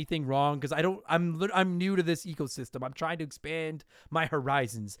if I get anything wrong, because I'm new to this ecosystem. I'm trying to expand my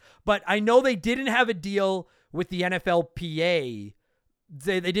horizons. But I know they didn't have a deal with the NFLPA.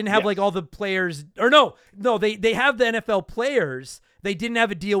 They didn't have like all the players, or no, they have the NFL players. They didn't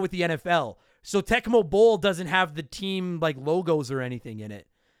have a deal with the NFL. So Tecmo Bowl doesn't have the team like logos or anything in it.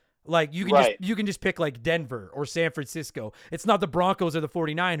 Like you can just pick like Denver or San Francisco. It's not the Broncos or the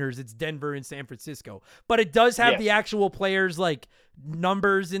 49ers, it's Denver and San Francisco. But it does have the actual players like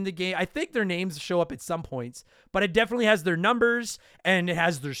numbers in the game. I think their names show up at some points, but it definitely has their numbers and it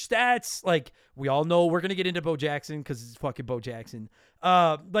has their stats. Like we all know we're going to get into Bo Jackson cuz it's fucking Bo Jackson.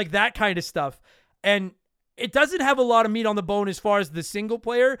 Like that kind of stuff. And it doesn't have a lot of meat on the bone as far as the single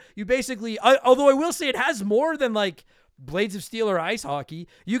player. You basically although I will say it has more than like Blades of Steel or ice hockey.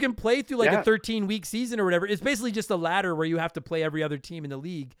 You can play through like a 13-week season or whatever. It's basically just a ladder where you have to play every other team in the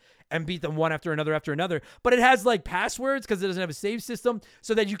league and beat them one after another. But it has like passwords because it doesn't have a save system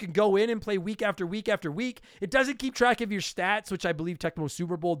so that you can go in and play week after week after week. It doesn't keep track of your stats, which I believe Tecmo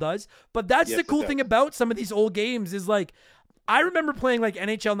Super Bowl does. But that's the cool thing about some of these old games is like, I remember playing like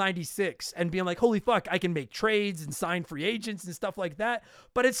NHL 96 and being like, holy fuck, I can make trades and sign free agents and stuff like that.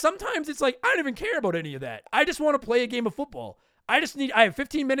 But sometimes it's like, I don't even care about any of that. I just want to play a game of football. I have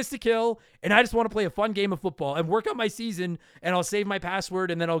 15 minutes to kill and I just want to play a fun game of football and work on my season, and I'll save my password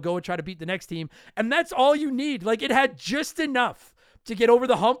and then I'll go and try to beat the next team. And that's all you need. Like it had just enough to get over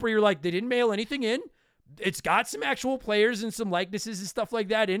the hump where you're like, they didn't mail anything in. It's got some actual players and some likenesses and stuff like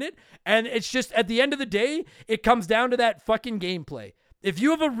that in it. And it's just, at the end of the day, it comes down to that fucking gameplay. If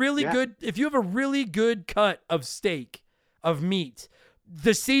you have a really good cut of steak, of meat,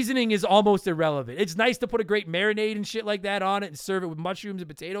 the seasoning is almost irrelevant. It's nice to put a great marinade and shit like that on it and serve it with mushrooms and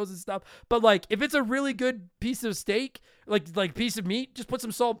potatoes and stuff. But like, if it's a really good piece of steak, like piece of meat, just put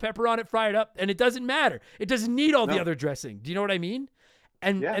some salt and pepper on it, fry it up, and it doesn't matter. It doesn't need all the other dressing. Do you know what I mean?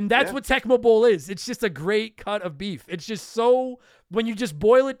 And that's what Tecmo Bowl is. It's just a great cut of beef. It's just so, when you just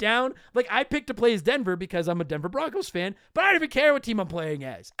boil it down, like I picked to play as Denver because I'm a Denver Broncos fan, but I don't even care what team I'm playing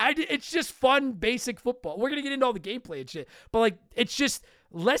as. It's just fun, basic football. We're going to get into all the gameplay and shit, but like, it's just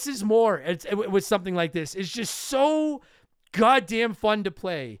less is more with something like this. It's just so goddamn fun to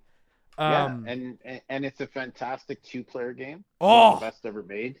play. And it's a fantastic 2-player game. Oh, the best ever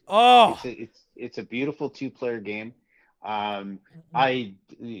made. Oh, it's a beautiful 2-player game. I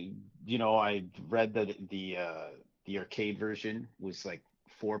read that the arcade version was like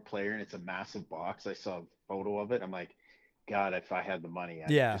 4-player and it's a massive box. I saw a photo of it. I'm like, God, if I had the money, I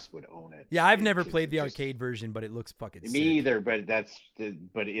just would own it. Yeah, I've never played the arcade version, but it looks fucking sick. Me either, but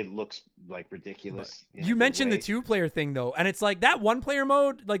but it looks like ridiculous. You mentioned the 2-player thing though, and it's like that 1-player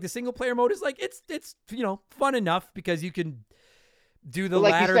mode, like the single player mode is like it's fun enough because you can do the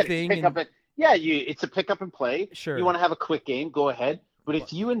ladder thing. It's a pick up and play. Sure. You want to have a quick game, go ahead. But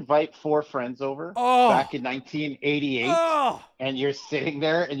if you invite 4 friends over back in 1988 and you're sitting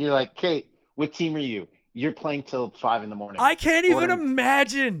there and you're like, Kate, what team are you? You're playing till 5 a.m. I can't even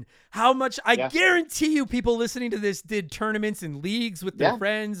imagine how much. I guarantee you people listening to this did tournaments and leagues with their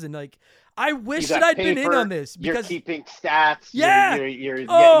friends. And like, I wish that I'd been in on this because you're keeping stats. Yeah.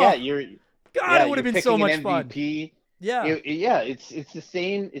 God, it would have been so much fun. Yeah. It's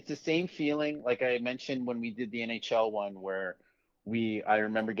the same feeling like I mentioned when we did the NHL one where I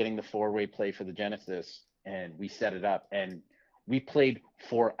remember getting the 4-way play for the Genesis and we set it up and we played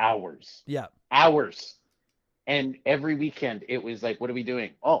for hours. Yeah. Hours. And every weekend it was like, what are we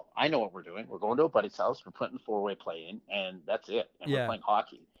doing? Oh, I know what we're doing. We're going to a buddy's house. We're putting 4-way play in and that's it. And we're playing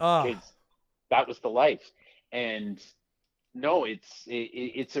hockey. That was the life. And no,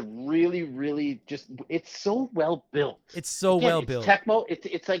 it's a really, really it's so well built. It's so well built. Tecmo,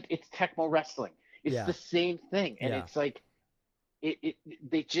 it's like Tecmo wrestling. It's the same thing. And it's like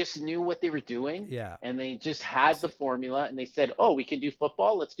they just knew what they were doing. Yeah. And they just had the formula and they said, oh, we can do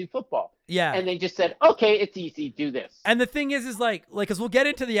football. Let's do football. Yeah. And they just said, okay, it's easy. Do this. And the thing is like, cause we'll get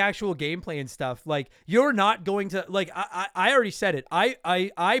into the actual gameplay and stuff. Like you're not going to like, I already said it.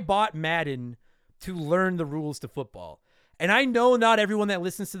 I bought Madden to learn the rules to football. And I know not everyone that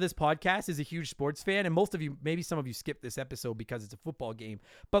listens to this podcast is a huge sports fan. And most of you, maybe some of you skip this episode because it's a football game.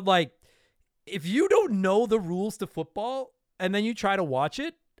 But like, if you don't know the rules to football and then you try to watch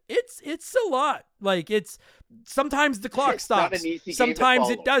it, it's a lot. Like it's sometimes the clock It's not stops. an easy game to Sometimes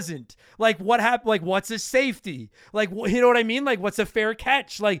it follow. doesn't. Like what happened? Like what's a safety? Like you know what I mean? Like what's a fair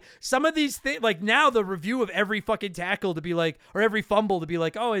catch? Like some of these things. Like now the review of every fucking tackle to be like, or every fumble to be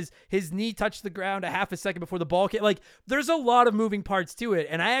like, oh, his knee touched the ground a half a second before the ball came. Like there's a lot of moving parts to it,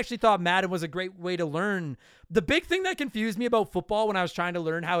 and I actually thought Madden was a great way to learn. The big thing that confused me about football when I was trying to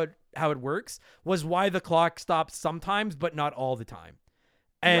learn how it works was why the clock stops sometimes, but not all the time.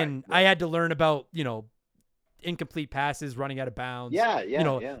 And Right. I had to learn about, incomplete passes, running out of bounds,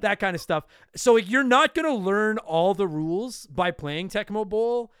 Yeah. that kind of stuff. So you're not going to learn all the rules by playing Tecmo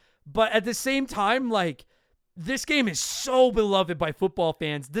Bowl, but at the same time, like this game is so beloved by football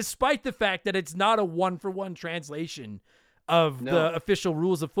fans, despite the fact that it's not a 1-for-1 translation of the official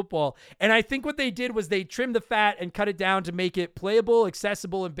rules of football. And I think what they did was they trimmed the fat and cut it down to make it playable,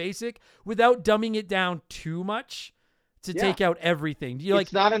 accessible, and basic without dumbing it down too much to take out everything. Do you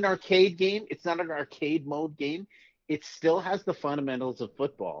It's not an arcade game. It's not an arcade mode game. It still has the fundamentals of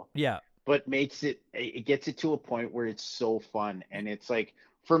football, Yeah. but it gets it to a point where it's so fun. And it's like,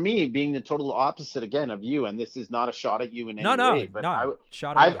 for me, being the total opposite again of you, and this is not a shot at you in any way, but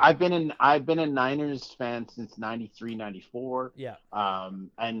I've been a Niners fan since 93, 94. Yeah.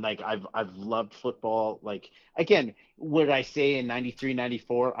 And like I've loved football. Like again, would I say in 93,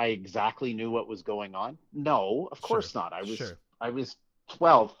 94 I exactly knew what was going on? No, of course not. I was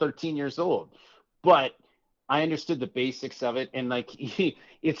 12, 13 years old. But I understood the basics of it. And like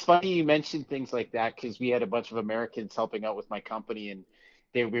it's funny you mentioned things like that, because we had a bunch of Americans helping out with my company, and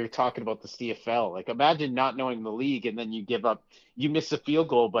we were talking about the CFL. Like imagine not knowing the league, and then you miss a field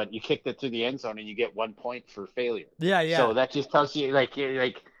goal, but you kicked it through the end zone and you get 1 point for failure. Yeah. So that just tells you like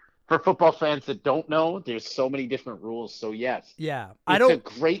for football fans that don't know, there's so many different rules. So yes. Yeah. It's a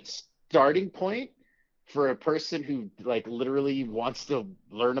great starting point for a person who like literally wants to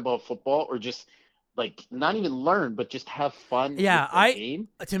learn about football, or just like not even learn, but just have fun. Yeah, with the game.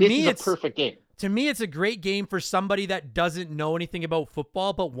 To This me, is a it's perfect game. To me, it's a great game for somebody that doesn't know anything about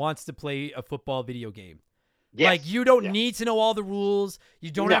football but wants to play a football video game. Yes. Like, you don't need to know all the rules. You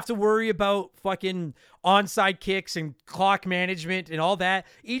don't have to worry about fucking onside kicks and clock management and all that.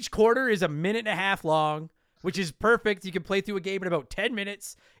 Each quarter is a minute and a half long, which is perfect. You can play through a game in about 10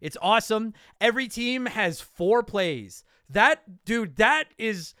 minutes. It's awesome. Every team has 4 plays. That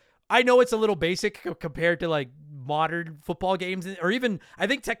is... I know it's a little basic compared to like modern football games, or even I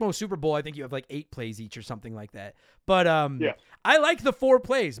think Tecmo Super Bowl, I think you have like 8 plays each or something like that. But I like the 4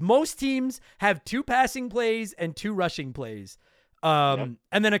 plays. Most teams have 2 passing plays and 2 rushing plays. And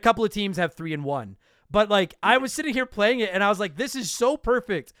then a couple of teams have 3 and 1. But like I was sitting here playing it and I was like, this is so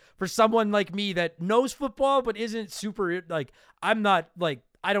perfect for someone like me that knows football but isn't super like, I'm not like,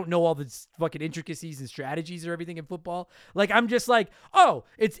 I don't know all the fucking intricacies and strategies or everything in football. Like, I'm just like, oh,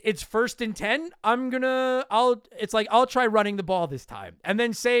 it's 1st and 10. I'll try running the ball this time. And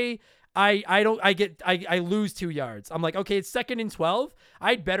then say I lose 2 yards. I'm like, okay, it's 2nd and 12.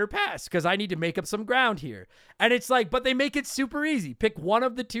 I'd better pass because I need to make up some ground here. And it's like, but they make it super easy. Pick one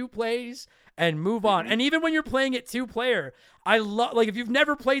of the 2 plays and move on. And even when you're playing it 2-player, I love, like, if you've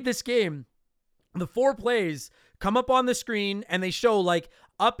never played this game, the 4 plays come up on the screen and they show like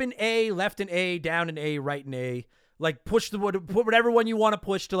up in A, left in A, down in A, right in A. Like put whatever one you want to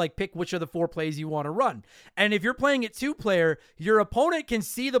push to like pick which of the 4 plays you want to run. And if you're playing it 2-player, your opponent can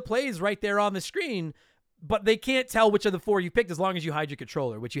see the plays right there on the screen, but they can't tell which of the 4 you picked as long as you hide your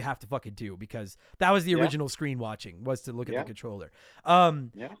controller, which you have to fucking do because that was the original screen watching, was to look at the controller.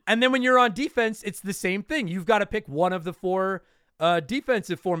 And then when you're on defense, it's the same thing. You've got to pick one of the 4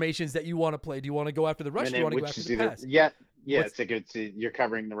 defensive formations that you want to play. Do you want to go after the rush? Do you want to go after the pass? You're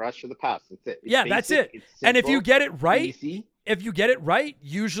covering the rush or the pass. That's it. It's that's it. And if you get it right,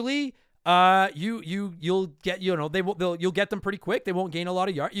 usually you'll get, you'll get them pretty quick. They won't gain a lot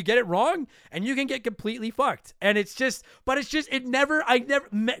of yards. You get it wrong and you can get completely fucked. And I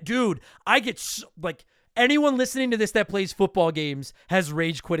get like, anyone listening to this that plays football games has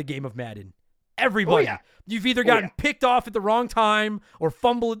rage quit a game of Madden. Everybody. You've either gotten picked off at the wrong time or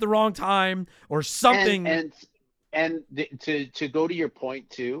fumbled at the wrong time or something. To go to your point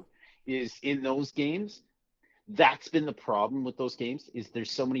too, is in those games, that's been the problem with those games, is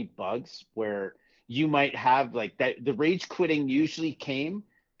there's so many bugs where you might have like that. The rage quitting usually came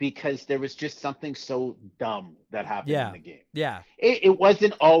because there was just something so dumb that happened in the game. Yeah. It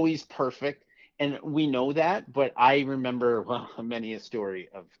wasn't always perfect. And we know that, but I remember many a story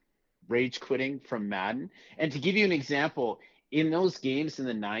of rage quitting from Madden. And to give you an example, in those games in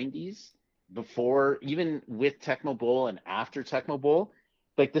the 90s, before, even with Tecmo Bowl and after Tecmo Bowl,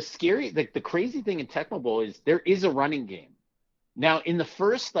 like the crazy thing in Tecmo Bowl is there is a running game. Now, in the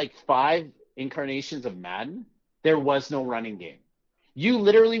first like 5 incarnations of Madden, there was no running game. You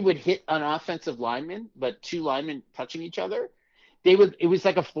literally would hit an offensive lineman, but 2 linemen touching each other. It was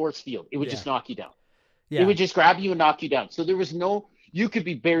like a force field. It would Yeah. just knock you down. It Yeah. would just grab you and knock you down. So there was no, you could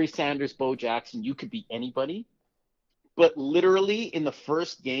be Barry Sanders, Bo Jackson, you could be anybody. But literally in the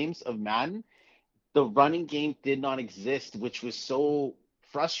first games of Madden, the running game did not exist, which was so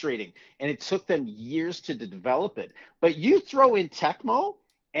frustrating. And it took them years to develop it. But you throw in Tecmo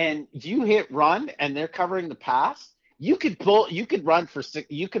and you hit run and they're covering the pass, you could run you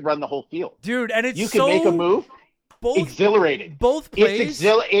could run the whole field. Dude, and it's You could make a move. Exhilarating. Both plays.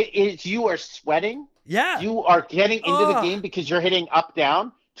 You are sweating. Yeah. You are getting into the game because you're hitting up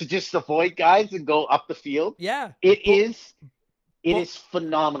down to just avoid guys and go up the field. Yeah. It is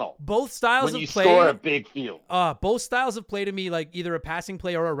phenomenal. Both styles when you of play score a big field. Both styles of play to me, like either a passing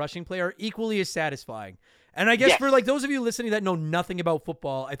play or a rushing play, are equally as satisfying. And I guess Yes. for like those of you listening that know nothing about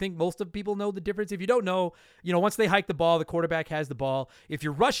football, I think most of people know the difference. If you don't know, once they hike the ball, the quarterback has the ball. If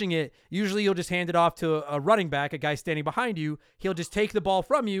you're rushing it, usually you'll just hand it off to a running back, a guy standing behind you. He'll just take the ball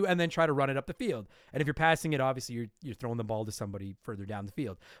from you and then try to run it up the field. And if you're passing it, obviously you're throwing the ball to somebody further down the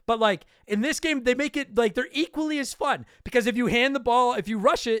field. But like in this game, they make it like they're equally as fun because if you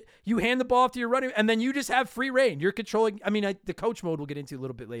rush it, you hand the ball off to your running, and then you just have free reign. You're controlling. I mean, the coach mode we'll get into a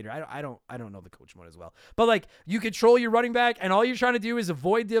little bit later. I don't know the coach mode as well, but like you control your running back, and all you're trying to do is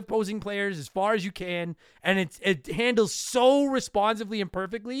avoid the opposing players as far as you can, and it handles so responsively and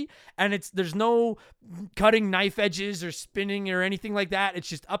perfectly, and there's no cutting knife edges or spinning or anything like that. It's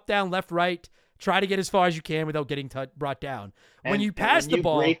just up, down, left, right. Try to get as far as you can without getting brought down. When you pass the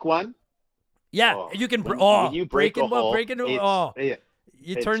ball, break one. Yeah, you can. When you break a hole,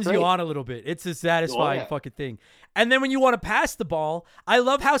 it turns great. you on a little bit. It's a satisfying fucking thing. And then when you want to pass the ball, I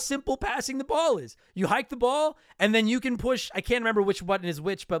love how simple passing the ball is. You hike the ball, and then you can push. I can't remember which button is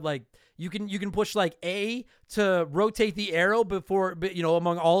which, but like you can push like A to rotate the arrow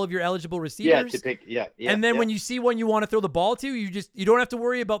among all of your eligible receivers. And then when you see one you want to throw the ball to, you don't have to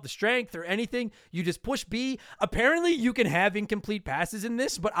worry about the strength or anything. You just push B. Apparently, you can have incomplete passes in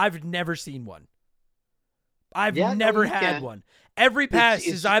this, but I've never seen one. I've never had one. Every pass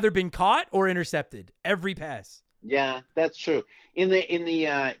has either been caught or intercepted. Every pass. Yeah, that's true. In the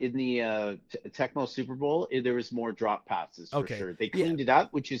Tecmo Super Bowl, there was more drop passes for sure. They cleaned it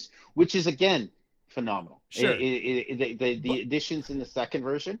up, which is again phenomenal. Sure. The additions in the second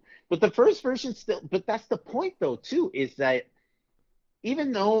version, but the first version still. But that's the point though too, is that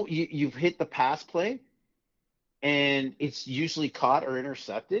even though you've hit the pass play, and it's usually caught or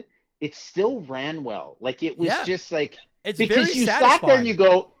intercepted, it still ran well. Like it was just like it's because very you satisfying. sat there and you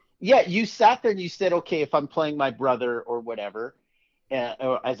go. Yeah, you sat there and you said, okay, if I'm playing my brother or whatever,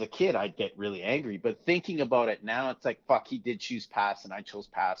 or as a kid, I'd get really angry. But thinking about it now, it's like, fuck, he did choose pass and I chose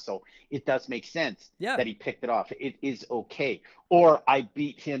pass. So it does make sense that he picked it off. It is okay. Or I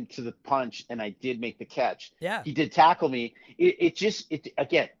beat him to the punch and I did make the catch. Yeah. He did tackle me.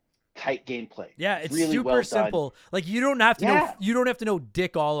 Again, tight gameplay. Yeah, it's really super well simple. done. Like you don't have to know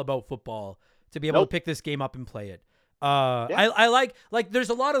dick all about football to be able to pick this game up and play it. I like there's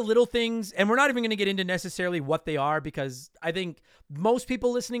a lot of little things, and we're not even going to get into necessarily what they are because I think most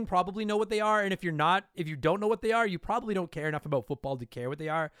people listening probably know what they are, and if you don't know what they are, you probably don't care enough about football to care what they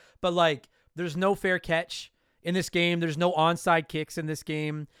are. But like there's no fair catch in this game. There's no onside kicks in this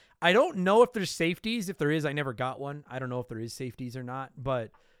game. I don't know if there's safeties. If there is, I never got one. I don't know if there is safeties or not, but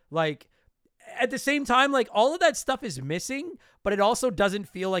like at the same time, like all of that stuff is missing, but it also doesn't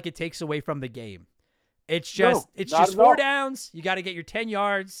feel like it takes away from the game. It's just 4 downs. You got to get your 10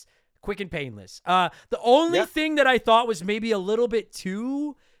 yards, quick and painless. The only thing that I thought was maybe a little bit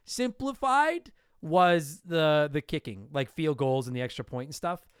too simplified was the kicking, like field goals and the extra point and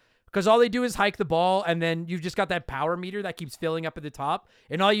stuff. Because all they do is hike the ball, and then you've just got that power meter that keeps filling up at the top,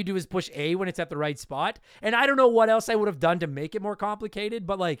 and all you do is push A when it's at the right spot. And I don't know what else I would have done to make it more complicated,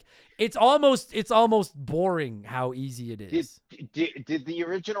 but like it's almost boring how easy it is. Did the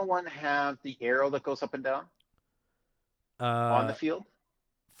original one have the arrow that goes up and down on the field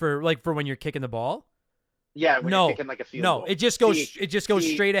for when you're kicking the ball? Yeah, when you're kicking like a field goal. It just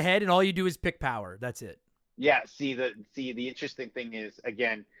goes straight ahead, and all you do is pick power. That's it. Yeah. The interesting thing is,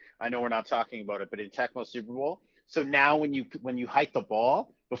 again, I know we're not talking about it, but in Tecmo Super Bowl, so now when you hike the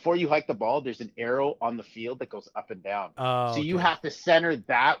ball, before you hike the ball, there's an arrow on the field that goes up and down. Oh, so you have to center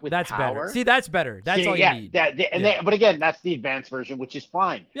that with that's power. Better. See, that's better. That's all you need. But again, that's the advanced version, which is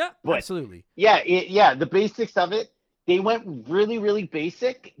fine. Yeah, but absolutely. Yeah, the basics of it, they went really, really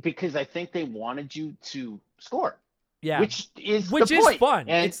basic because I think they wanted you to score. Yeah. which is fun.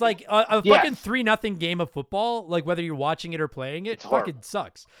 And it's like a yes. fucking 3-0 game of football. Like whether you're watching it or playing it, It's fucking horrible.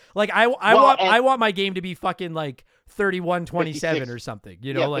 sucks. Like I want my game to be fucking like 31-27 or something.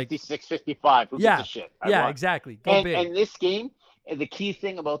 You know, like 56-55. Who gives a shit? Yeah, exactly. Go big. And this game, and the key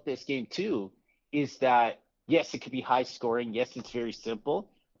thing about this game too, is that yes, it could be high scoring. Yes, it's very simple,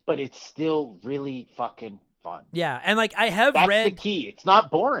 but it's still really fucking fun. Yeah, and like I have That's read the key. It's not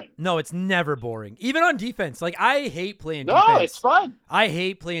boring. No, it's never boring. Even on defense. Like I hate playing defense. No, it's fun. I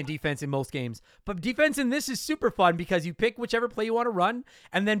hate playing defense in most games. But defense in this is super fun because you pick whichever play you want to run,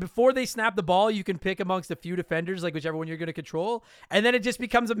 and then before they snap the ball, you can pick amongst a few defenders, like whichever one you're going to control, and then it just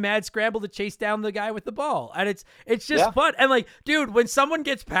becomes a mad scramble to chase down the guy with the ball. And it's just fun. And like, dude, when someone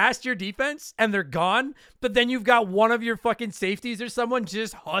gets past your defense and they're gone, but then you've got one of your fucking safeties or someone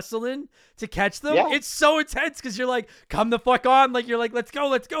just hustling to catch them, it's so intense because you're like, come the fuck on. Like, you're like, let's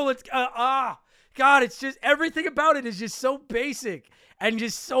go. God, it's just, everything about it is just so basic and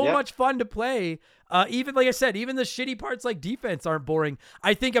just so much fun to play. Even, like I said, even the shitty parts like defense aren't boring.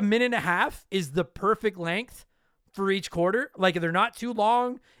 I think a minute and a half is the perfect length for each quarter. Like, they're not too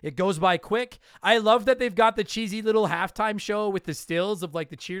long. It goes by quick. I love that they've got the cheesy little halftime show with the stills of like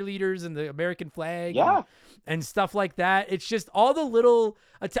the cheerleaders and the American flag and stuff like that. It's just all the little,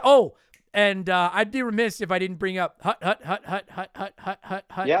 and I'd be remiss if I didn't bring up hut.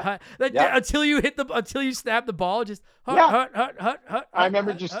 Until you snap the ball, just hut. I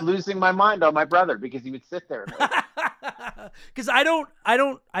remember just losing my mind on my brother because he would sit there. Because I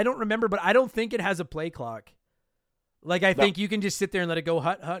don't remember, but I don't think it has a play clock. Like I think you can just sit there and let it go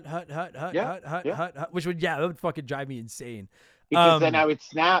hut, which would that would fucking drive me insane. Because then I would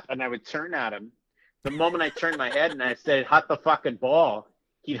snap and I would turn at him. The moment I turned my head and I said hut the fucking ball,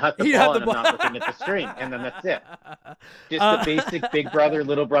 he'd hut the ball and I'm not looking at the screen, and then that's it. Just the basic big brother,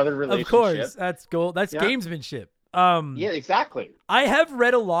 little brother relationship. Of course, that's cool. That's gamesmanship. Yeah, exactly. I have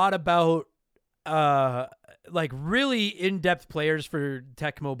read a lot about like really in-depth players for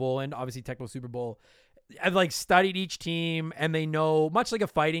Tecmo Bowl and obviously Tecmo Super Bowl. I've like studied each team and they know, much like a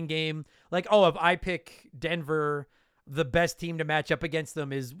fighting game, like, oh, if I pick Denver, the best team to match up against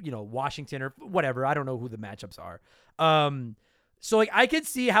them is, Washington or whatever. I don't know who the matchups are. So like I could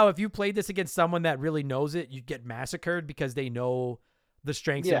see how if you played this against someone that really knows it, you'd get massacred because they know the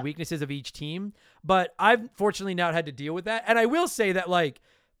strengths and weaknesses of each team. But I've fortunately not had to deal with that. And I will say that, like,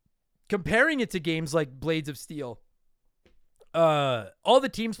 comparing it to games like Blades of Steel, all the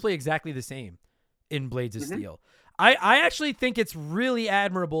teams play exactly the same in Blades of Steel. I actually think it's really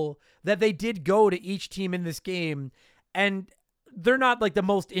admirable that they did go to each team in this game, and they're not like the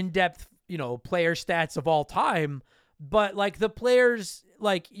most in-depth, player stats of all time, but like the players,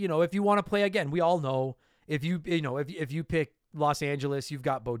 like, if you want to play again, we all know if you pick Los Angeles, you've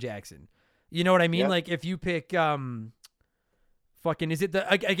got Bo Jackson. You know what I mean? Like if you pick, again,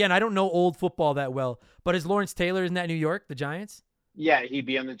 I don't know old football that well, but is Lawrence Taylor, isn't that New York, the Giants? Yeah, he'd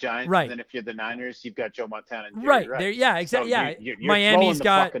be on the Giants. Right. And then if you're the Niners, you've got Joe Montana. And Right. There, yeah, exactly. So you're Miami's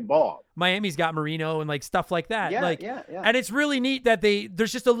got fucking ball. Miami's got Marino and like stuff like that. Yeah. And it's really neat that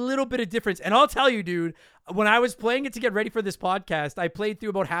there's just a little bit of difference. And I'll tell you, dude, when I was playing it to get ready for this podcast, I played through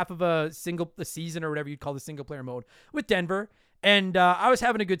about half of a season or whatever you'd call the single player mode with Denver, and I was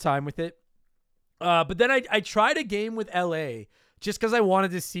having a good time with it. But then I tried a game with LA just because I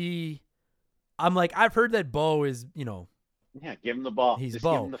wanted to see. I'm like, I've heard that Bo is, Yeah, give him the ball. He's Just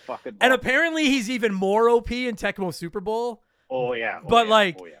Bo. give him the fucking ball. And apparently he's even more OP in Tecmo Super Bowl. Oh yeah.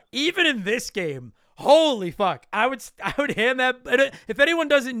 Even in this game, holy fuck, I would hand that. If anyone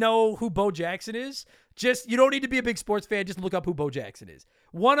doesn't know who Bo Jackson is, you don't need to be a big sports fan. Just look up who Bo Jackson is.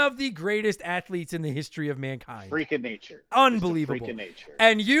 One of the greatest athletes in the history of mankind. Freak of nature. Unbelievable. Freak of nature.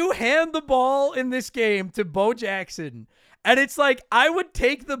 And you hand the ball in this game to Bo Jackson, and it's like I would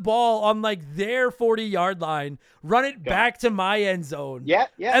take the ball on like their 40-yard line, run it back to my end zone. Yeah.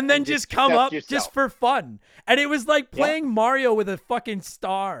 And then just come up yourself. just for fun. And it was like playing Mario with a fucking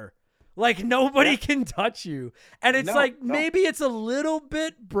star. Like nobody can touch you. And it's maybe it's a little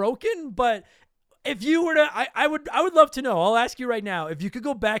bit broken, but if you were to, I would love to know. I'll ask you right now, if you could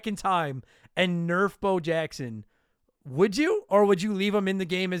go back in time and nerf Bo Jackson, would you? Or would you leave him in the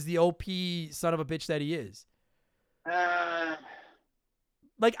game as the OP son of a bitch that he is?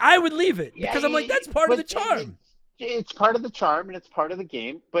 Like I would leave it because I'm like, that's part of the charm. It's part of the charm and it's part of the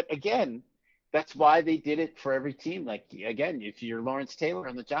game. But again, that's why they did it for every team. Like again, if you're Lawrence Taylor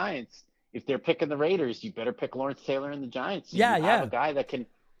on the Giants, if they're picking the Raiders, you better pick Lawrence Taylor and the Giants. So you have a guy that can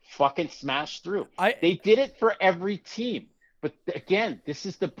fucking smash through. They did it for every team. But again, this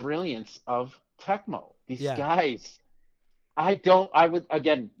is the brilliance of Tecmo. These guys, I don't. I would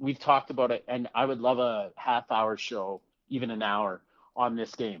again. We've talked about it, and I would love a half-hour show, even an hour, on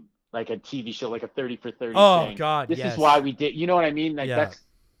this game, like a TV show, like a 30 for 30, Oh saying God, this yes. is why we did. You know what I mean? Like Yeah. that's.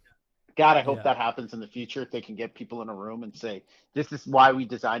 God, I hope Yeah. that happens in the future. If they can get people in a room and say, this is why we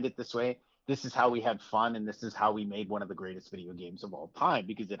designed it this way. This is how we had fun, and this is how we made one of the greatest video games of all time.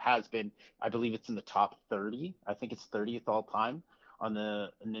 Because it has been, I believe it's in the top 30. I think it's 30th all time on the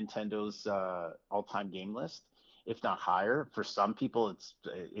Nintendo's all-time game list, if not higher. For some people,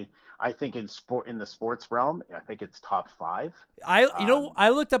 I think in the sports realm, I think it's top 5. I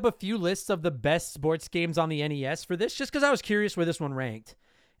looked up a few lists of the best sports games on the NES for this, just because I was curious where this one ranked.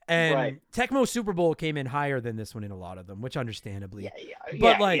 And Right. Tecmo Super Bowl came in higher than this one in a lot of them, which understandably. Yeah,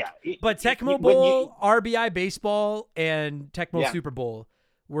 But Tecmo Bowl, RBI Baseball, and Tecmo Yeah. Super Bowl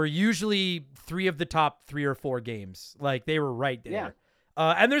were usually 3 of the top 3 or 4 games. Like they were right there. Yeah.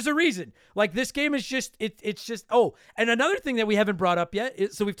 And there's a reason. Like this game is just it's just and another thing that we haven't brought up yet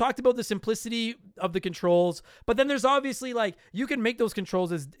is, so we've talked about the simplicity of the controls, but then there's obviously like you can make those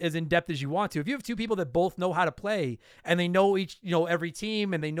controls as in depth as you want to. If you have 2 people that both know how to play and they know every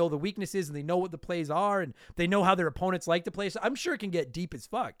team and they know the weaknesses and they know what the plays are and they know how their opponents like to play, so I'm sure it can get deep as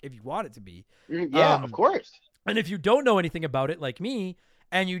fuck if you want it to be. Yeah, of course. And if you don't know anything about it like me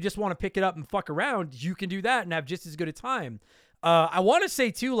and you just want to pick it up and fuck around, you can do that and have just as good a time. I want to say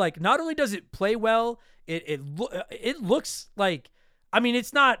too, like not only does it play well, it looks like, I mean,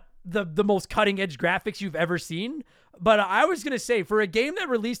 it's not the most cutting edge graphics you've ever seen, but I was gonna say for a game that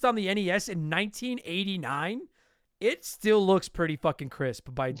released on the NES in 1989, it still looks pretty fucking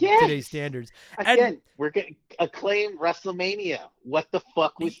crisp by today's standards. Again, we're getting acclaim WrestleMania. What the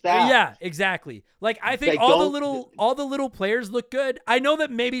fuck was that? Yeah, exactly. Like I think all the little players look good. I know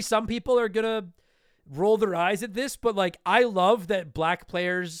that maybe some people are gonna roll their eyes at this, but like I love that black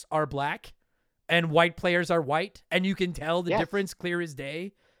players are black and white players are white, and you can tell the difference clear as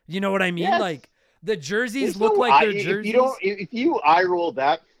day. You know what I mean? Yes. Like the jerseys look like they're jerseys. If you eye roll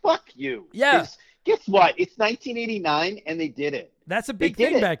that, fuck you. Yeah. Guess what? It's 1989, and they did it. That's a big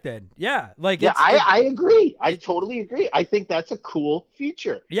thing back then. Yeah, like I agree. I totally agree. I think that's a cool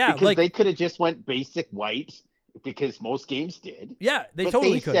feature. Yeah, because like they could have just went basic white. Because most games did. Yeah, they but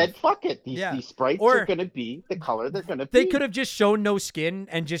totally they could. said, fuck it. These sprites are going to be the color they're going to be. They could have just shown no skin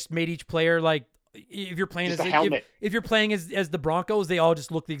and just made each player like, if you're playing just as a helmet. If you're playing as the Broncos, they all just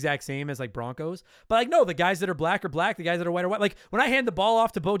look the exact same as like Broncos. But like, no, the guys that are black are black. The guys that are white are white. Like when I hand the ball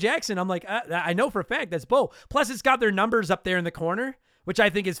off to Bo Jackson, I'm like, I know for a fact that's Bo. Plus it's got their numbers up there in the corner, which I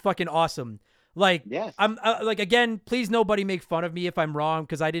think is fucking awesome. Like, yes. I'm like, again, please nobody make fun of me if I'm wrong,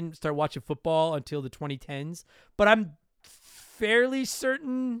 because I didn't start watching football until the 2010s, but I'm fairly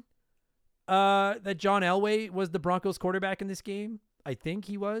certain that John Elway was the Broncos quarterback in this game. I think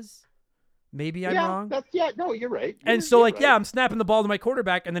he was. Maybe I'm wrong. No, you're right. And so like, I'm snapping the ball to my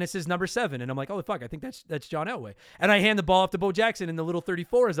quarterback and then it says number 7. And I'm like, oh, fuck, I think that's John Elway. And I hand the ball off to Bo Jackson and the little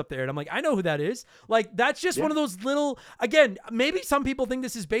 34 is up there. And I'm like, I know who that is. Like, that's just one of those little, again, maybe some people think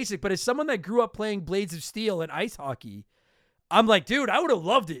this is basic, but as someone that grew up playing Blades of Steel and ice hockey, I'm like, dude, I would have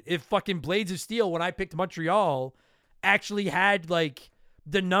loved it if fucking Blades of Steel, when I picked Montreal, actually had like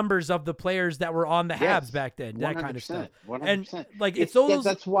the numbers of the players that were on the Habs back then, that kind of stuff. 100%. And like it's those.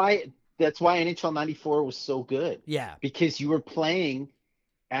 That's why NHL '94 was so good. Yeah, because you were playing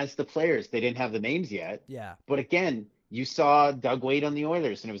as the players. They didn't have the names yet. Yeah, but again, you saw Doug Weight on the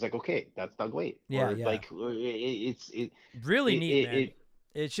Oilers, and it was like, okay, that's Doug Weight. Yeah, or yeah. Like it's really neat, man.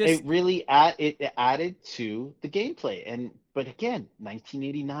 It's just it really added to the gameplay. But again,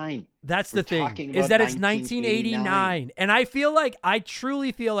 1989. That's the thing, is that it's 1989. And I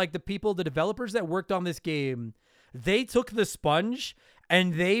truly feel like the developers that worked on this game, they took the sponge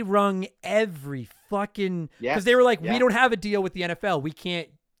and they wrung every fucking, because they were like, we don't have a deal with the NFL. We can't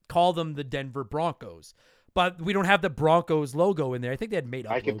call them the Denver Broncos. But we don't have the Broncos logo in there. I think they had made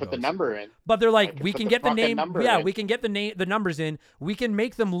up I can put the number in. But they're like, we can get the name. Yeah, in. We can get the numbers in. We can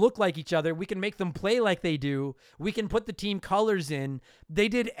make them look like each other. We can make them play like they do. We can put the team colors in.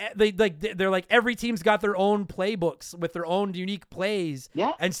 They're like, every team's got their own playbooks with their own unique plays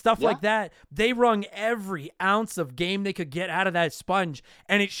and stuff like that. They wrung every ounce of game they could get out of that sponge,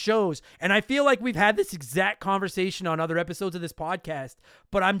 and it shows. And I feel like we've had this exact conversation on other episodes of this podcast,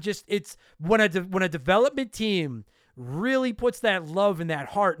 but it's when a development team really puts that love and that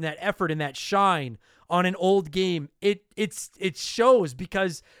heart and that effort and that shine on an old game, it shows,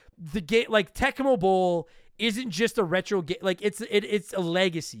 because the game, like Tecmo Bowl, isn't just a retro game. Like it's a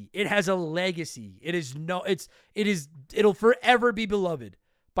legacy. It has a legacy. It'll forever be beloved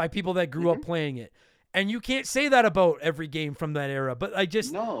by people that grew up playing it. And you can't say that about every game from that era. But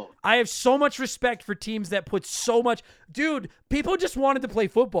No. I have so much respect for teams that put so much. Dude, people just wanted to play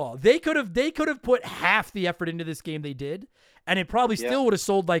football. They could have put half the effort into this game they did, and it probably still would have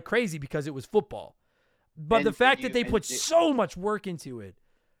sold like crazy because it was football. But And the fact that they put so much work into it.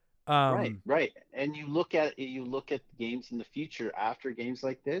 Right. And you look at games in the future after games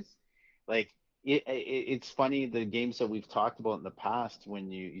like this, like it's funny, the games that we've talked about in the past,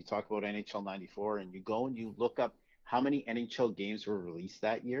 when you talk about NHL 94 and you go and you look up how many NHL games were released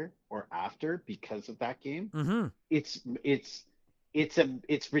that year or after because of that game. Mm-hmm.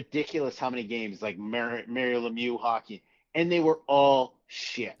 It's ridiculous how many games, like Mario Lemieux hockey, and they were all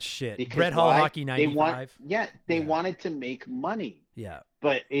shit. Because Brett Hull hockey 95. They wanted to make money. Yeah.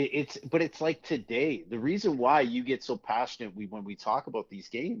 But it's like today, the reason why you get so passionate when we talk about these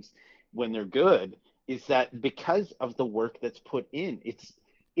games when they're good is that because of the work that's put in.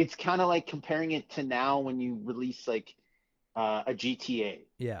 It's kind of like comparing it to now when you release like a GTA.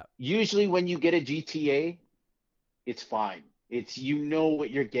 Yeah. Usually when you get a GTA, it's fine. It's, you know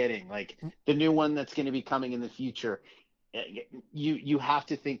what you're getting. Like the new one that's going to be coming in the future, you have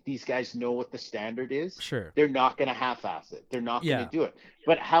to think these guys know what the standard is. Sure. They're not going to half-ass it. They're not going to do it.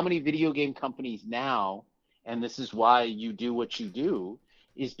 But how many video game companies now, and this is why you do what you do,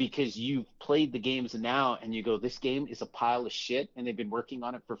 is because you've played the games now and you go, this game is a pile of shit and they've been working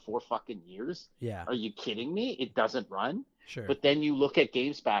on it for 4 fucking years. Yeah. Are you kidding me? It doesn't run. Sure. But then you look at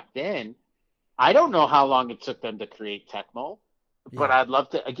games back then. I don't know how long it took them to create Tecmo, but I'd love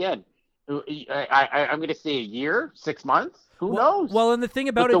to, again, I'm going to say a year, 6 months. Who knows? Well, and the thing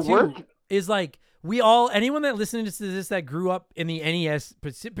about it too is like anyone that listens to this that grew up in the NES,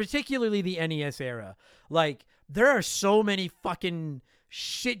 particularly the NES era, like there are so many fucking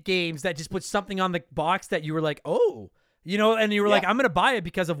shit games that just put something on the box that you were like, oh, you know, and you were like, I'm going to buy it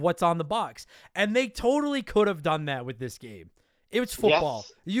because of what's on the box. And they totally could have done that with this game. It was football.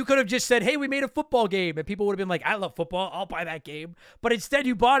 Yes. You could have just said, hey, we made a football game. And people would have been like, I love football. I'll buy that game. But instead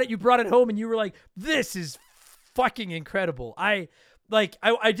you bought it. You brought it home and you were like, this is fucking incredible. I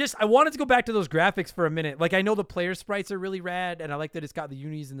wanted to go back to those graphics for a minute. Like, I know the player sprites are really rad, and I like that it's got the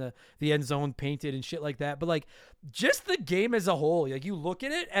unis and the end zone painted and shit like that. But like, just the game as a whole, like you look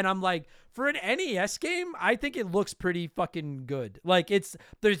at it, and I'm like, for an NES game, I think it looks pretty fucking good. Like,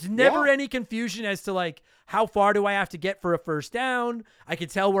 there's never any confusion as to like how far do I have to get for a first down. I can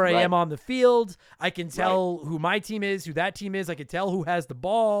tell where I am on the field. I can tell who my team is, who that team is. I can tell who has the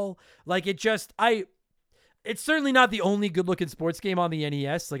ball. Like, it's certainly not the only good-looking sports game on the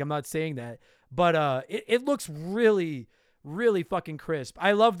NES. Like, I'm not saying that. But it looks really, really fucking crisp.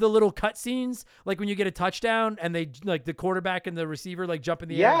 I love the little cutscenes, like when you get a touchdown and they, like, the quarterback and the receiver, like, jump in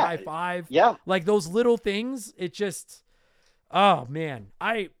the air and high five. Yeah. Like, those little things, it just... Oh, man.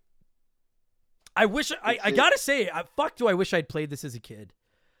 I wish... I gotta say, fuck do I wish I'd played this as a kid.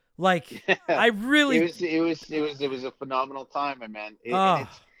 Like, I really... It was a phenomenal time, my man.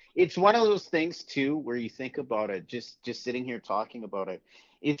 It's one of those things too where you think about it, just sitting here talking about it.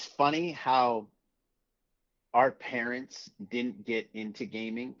 It's funny how our parents didn't get into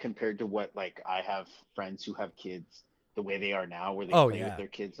gaming compared to what, like, I have friends who have kids the way they are now, where they play with their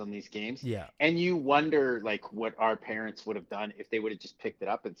kids on these games. Yeah. And you wonder, like, what our parents would have done if they would have just picked it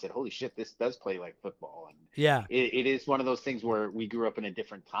up and said, holy shit, this does play like football. And it is one of those things where we grew up in a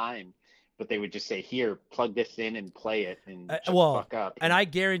different time. But they would just say, here, plug this in and play it and shut the fuck up. And I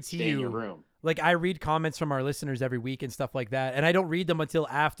guarantee stay in your room. Like, I read comments from our listeners every week and stuff like that. And I don't read them until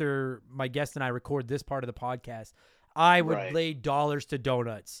after my guest and I record this part of the podcast. I would lay dollars to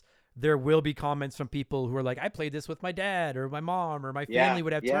donuts. There will be comments from people who are like, I played this with my dad or my mom or my family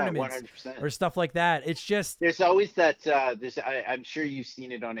would have tournaments 100%. or stuff like that. It's just... There's always that, I'm sure you've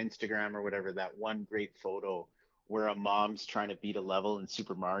seen it on Instagram or whatever, that one great photo where a mom's trying to beat a level in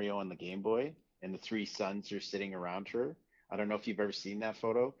Super Mario on the Game Boy, and the 3 sons are sitting around her. I don't know if you've ever seen that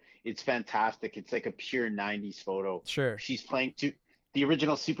photo. It's fantastic. It's like a pure 90s photo. Sure. She's playing the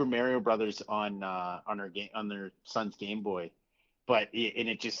original Super Mario Brothers on their son's Game Boy, and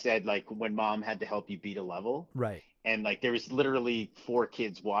it just said, like, when mom had to help you beat a level. Right. And like there was literally 4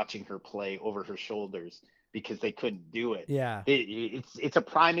 kids watching her play over her shoulders because they couldn't do it. Yeah. It's a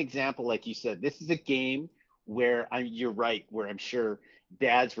prime example, like you said. This is a game where you're right, where I'm sure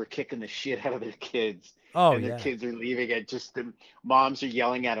dads were kicking the shit out of their kids. And their kids are leaving it. Just the moms are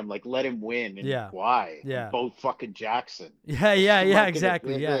yelling at him, like, let him win. And why? Yeah. Both fucking Jackson. Yeah,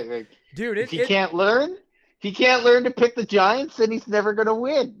 exactly. Dude, if he can't learn to pick the Giants, then he's never going to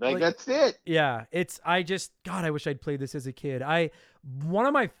win. Like, that's it. Yeah. God, I wish I'd played this as a kid. One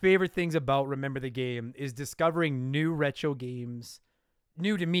of my favorite things about Remember the Game is discovering new retro games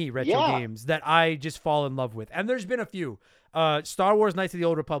new to me retro Yeah. games that I just fall in love with. And there's been a few. Star Wars Knights of the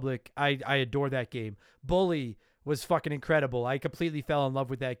Old Republic, I adore that game. Bully was fucking incredible. I completely fell in love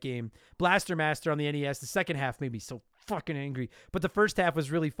with that game. Blaster Master on the NES, the second half made me so fucking angry, but the first half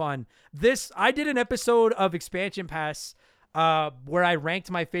was really fun. I did an episode of Expansion Pass where I ranked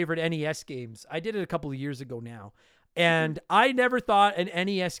my favorite NES games. I did it a couple of years ago now. And I never thought an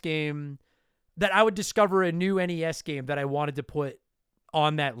NES game that I would discover a new NES game that I wanted to put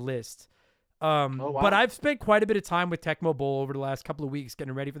on that list. Oh, wow. But I've spent quite a bit of time with Tecmo Bowl over the last couple of weeks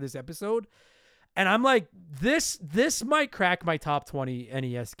getting ready for this episode. And I'm like, this might crack my top 20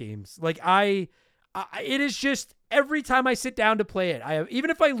 NES games. Like it is just every time I sit down to play it, even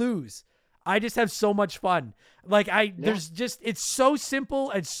if I lose, I just have so much fun. Like it's so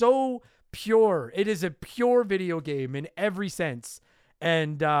simple and so pure. It is a pure video game in every sense.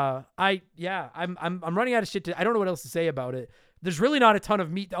 And I'm running out of shit I don't know what else to say about it. There's really not a ton of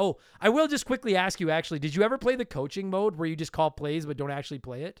meat. Oh, I will just quickly ask you actually, did you ever play the coaching mode where you just call plays but don't actually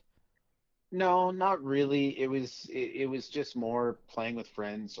play it? No, not really. It was just more playing with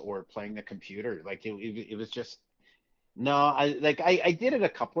friends or playing the computer. Like it was just no. I did it a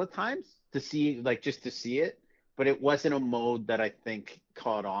couple of times to see just to see it, but it wasn't a mode that I think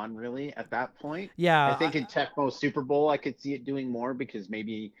caught on really at that point. Yeah, I think in Tecmo Super Bowl I could see it doing more because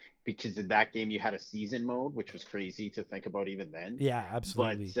in that game you had a season mode, which was crazy to think about even then. Yeah,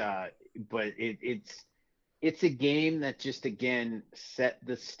 absolutely. But it's a game that just again set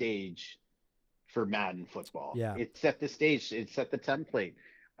the stage for Madden football. Yeah. It set the stage. It set the template.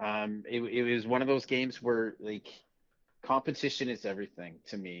 It was one of those games where competition is everything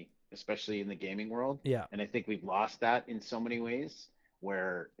to me, especially in the gaming world. Yeah. And I think we've lost that in so many ways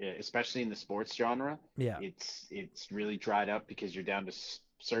where, especially in the sports genre, yeah, it's really dried up because you're down to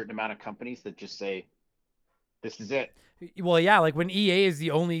certain amount of companies that just say, this is it. Well, yeah, like when EA is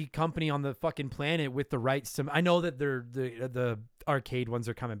the only company on the fucking planet with the rights to, I know that the arcade ones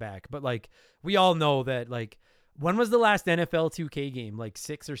are coming back, but we all know that when was the last NFL 2K game?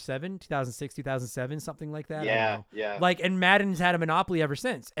 6 or 7, 2006, 2007, something like that. Yeah, yeah. And Madden's had a monopoly ever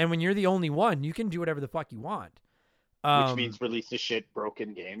since. And when you're the only one, you can do whatever the fuck you want. Which means release a shit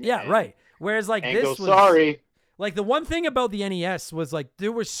broken game. Yeah, right. Whereas and this go, was sorry. the one thing about the NES was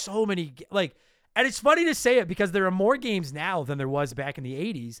there were so many and it's funny to say it because there are more games now than there was back in the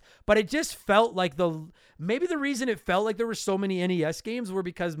 80s, but it just felt like maybe the reason it felt like there were so many NES games were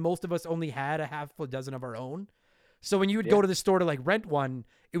because most of us only had a half a dozen of our own. So when you would go to the store to rent one,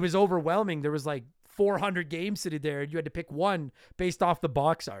 it was overwhelming. There was 400 games sitting there and you had to pick one based off the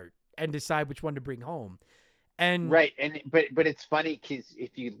box art and decide which one to bring home. And right. But it's funny because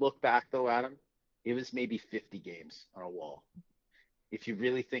if you look back though, Adam, it was maybe 50 games on a wall. If you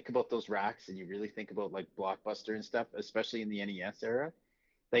really think about those racks and you really think about Blockbuster and stuff, especially in the NES era,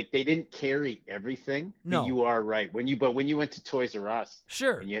 they didn't carry everything. No, but you are right. When you went to Toys R Us,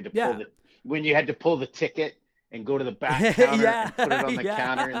 sure, and you had to pull the ticket and go to the back counter and put it on the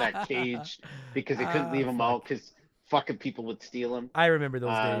counter in that cage because they couldn't leave them out because fucking people would steal them. I remember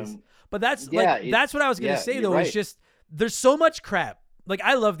those days. But that's that's what I was gonna say though. Right. Is just there's so much crap.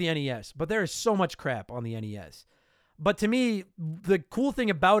 I love the NES, but there is so much crap on the NES. But to me, the cool thing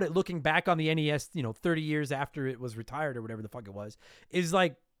about it, looking back on the NES, 30 years after it was retired or whatever the fuck it was, is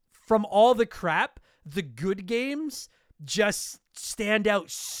from all the crap, the good games just stand out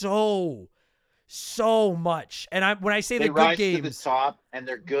so much. And when I say they the good rise games, to the top and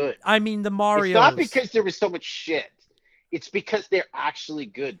they're good. I mean the Marios. It's not because there was so much shit. It's because they're actually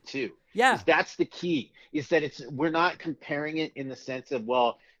good too. Yeah, that's the key. Is that we're not comparing it in the sense of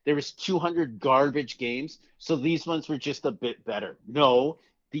there was 200 garbage games, so these ones were just a bit better. No,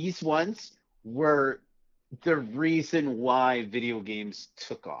 these ones were the reason why video games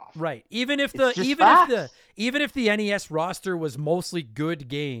took off. Right. Even if It's just even if the NES roster was mostly good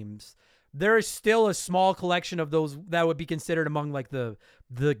games, there is still a small collection of those that would be considered among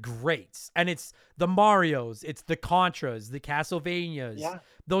the greats. And it's the Marios, it's the Contras, the Castlevanias,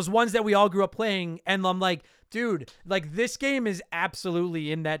 those ones that we all grew up playing. And I'm like, dude, this game is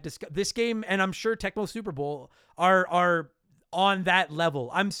absolutely in that this game, and I'm sure Tecmo Super Bowl are on that level.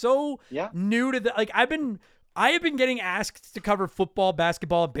 I'm so new to the I have been getting asked to cover football,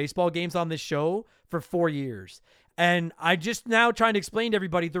 basketball, and baseball games on this show for 4 years. And I just now trying to explain to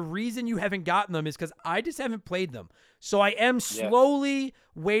everybody the reason you haven't gotten them is because I just haven't played them. So I am slowly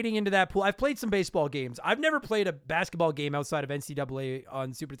wading into that pool. I've played some baseball games. I've never played a basketball game outside of NCAA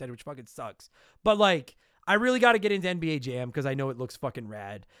on Super Nintendo, which fucking sucks. But I really got to get into NBA Jam because I know it looks fucking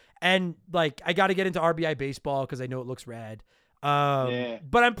rad. And I got to get into RBI baseball because I know it looks rad.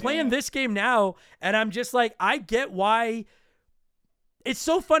 But I'm playing this game now and I'm just I get why It's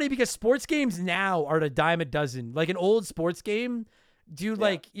so funny because sports games now are a dime a dozen. Like an old sports game,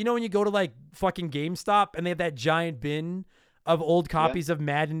 like, when you go to like fucking GameStop and they have that giant bin of old copies of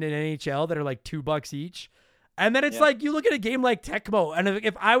Madden and NHL that are like $2 each. And then it's like, you look at a game like Tecmo, and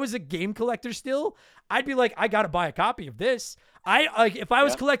if I was a game collector still, I'd be like, I got to buy a copy of this. If I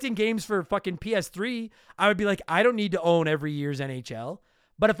was collecting games for fucking PS3, I would be like, I don't need to own every year's NHL.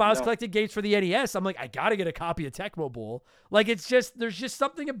 But if I was collecting games for the NES, I'm like, I got to get a copy of Tecmo Bowl. Like, there's just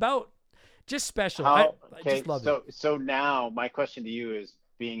something about just special. I just love it. So now my question to you is,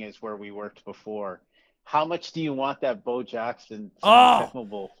 being as where we worked before, how much do you want that Bo Jackson Tecmo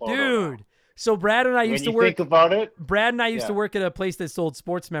Bowl photo? Dude. Now? So Brad and I used to work. Think about it, Brad and I used to work at a place that sold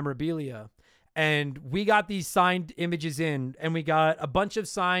sports memorabilia. And we got these signed images in, and we got a bunch of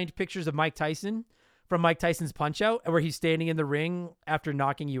signed pictures of Mike Tyson from Mike Tyson's Punch-Out, where he's standing in the ring after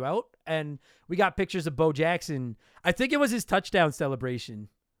knocking you out. And we got pictures of Bo Jackson. I think it was his touchdown celebration.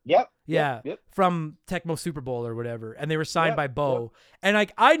 Yep. From Tecmo Super Bowl or whatever. And they were signed by Bo. And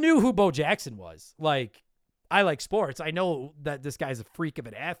like, I knew who Bo Jackson was. Like, I like sports. I know that this guy's a freak of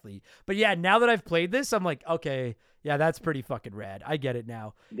an athlete. But yeah, now that I've played this, I'm like, okay, yeah, that's pretty fucking rad. I get it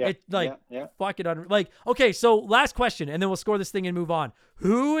now. Fucking like, okay, so last question, and then we'll score this thing and move on.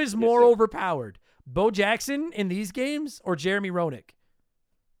 Who is more overpowered, Bo Jackson in these games or Jeremy Roenick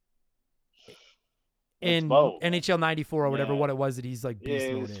in NHL 94 or whatever what it was that he's like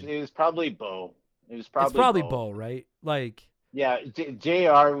beast mode in? It was probably Bo. It's probably Bo, right? Like, yeah,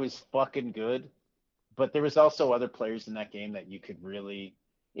 JR was fucking good, but there was also other players in that game that you could really.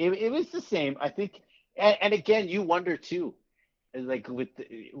 It was the same, I think. And again, you wonder too, like with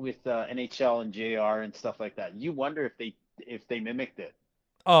NHL and JR and stuff like that. You wonder if they mimicked it.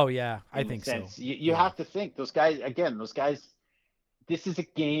 Oh yeah, I think so. You have to think those guys. This is a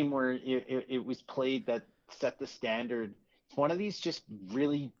game where it was played that set the standard. It's one of these just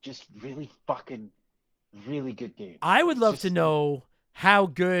really fucking really good games. I would love to know how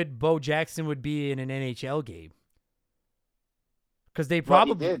good Bo Jackson would be in an NHL game. Because they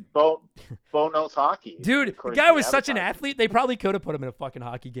probably did. Bo knows hockey. Dude, the guy was such an athlete, they probably could have put him in a fucking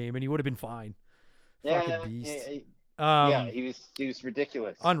hockey game and he would have been fine. Fucking beast. He was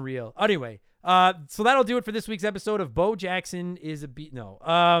ridiculous. Unreal. Anyway, so that'll do it for this week's episode of Bo Jackson is a beat. No.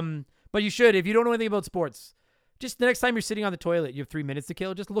 But you should, if you don't know anything about sports, just the next time you're sitting on the toilet, you have 3 minutes to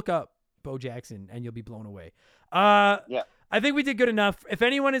kill, just look up Bo Jackson and you'll be blown away. I think we did good enough. If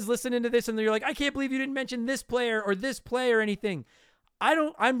anyone is listening to this and they're like, I can't believe you didn't mention this player or this play or anything.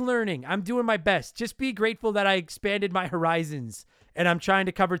 I'm learning. I'm doing my best. Just be grateful that I expanded my horizons and I'm trying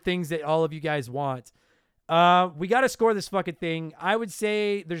to cover things that all of you guys want. We got to score this fucking thing. I would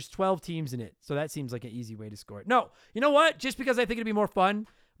say there's 12 teams in it. So that seems like an easy way to score it. No, you know what? Just because I think it'd be more fun,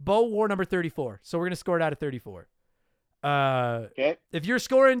 Bo wore number 34. So we're going to score it out of 34. Okay. If you're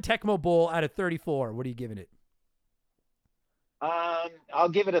scoring Tecmo Bowl out of 34, what are you giving it? I'll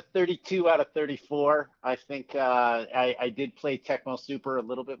give it a 32 out of 34. I think I did play Tecmo Super a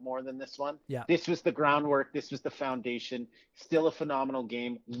little bit more than this one. Yeah. This was the groundwork. This was the foundation. Still a phenomenal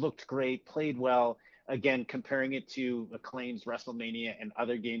game. Looked great. Played well. Again, comparing it to Acclaim's WrestleMania and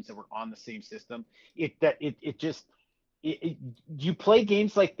other games that were on the same system, you play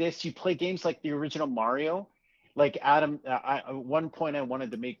games like this. You play games like the original Mario. Like Adam, one point I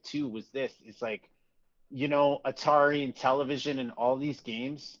wanted to make too was this. It's like, Atari and television and all these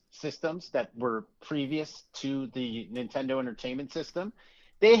games systems that were previous to the Nintendo Entertainment System,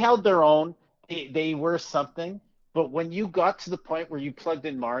 they held their own. They were something. But when you got to the point where you plugged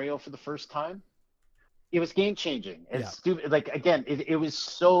in Mario for the first time, it was game changing. It's stupid. Like, again, it was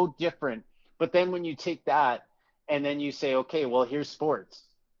so different. But then when you take that and then you say, okay, well, here's sports.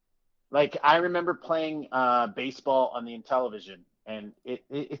 Like, I remember playing baseball on the Intellivision. And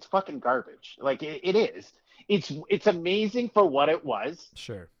it's fucking garbage. Like it is. It's amazing for what it was.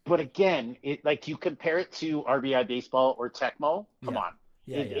 Sure. But again, you compare it to RBI Baseball or Tecmo. Come on.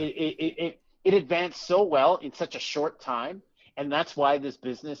 It advanced so well in such a short time, and that's why this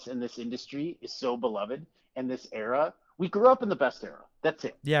business and this industry is so beloved. And this era, we grew up in the best era. That's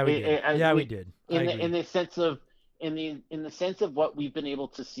it. Yeah, we did. We did. In the sense of what we've been able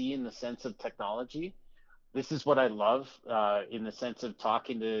to see in the sense of technology. This is what I love in the sense of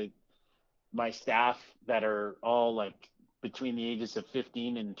talking to my staff that are all like between the ages of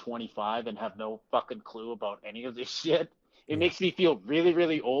 15 and 25 and have no fucking clue about any of this shit. It makes me feel really,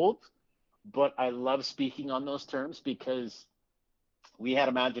 really old, but I love speaking on those terms because we had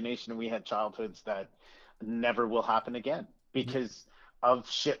imagination and we had childhoods that never will happen again because of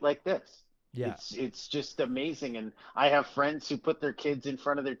shit like this. Yeah. It's just amazing. And I have friends who put their kids in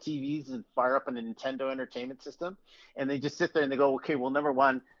front of their TVs and fire up a Nintendo Entertainment System, and they just sit there and they go, okay, well, number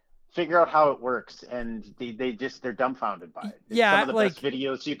one, figure out how it works, and they're dumbfounded by it. It's Yeah, some of the best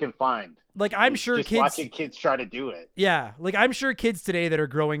videos you can find. Like, I'm It's sure just kids watching kids try to do it. Yeah, like I'm sure kids today that are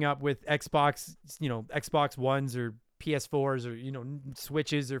growing up with Xbox, Xbox Ones or PS4s or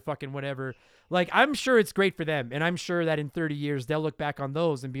Switches or fucking whatever. Like, I'm sure it's great for them, and I'm sure that in 30 years they'll look back on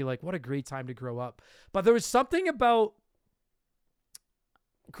those and be like, "What a great time to grow up." But there was something about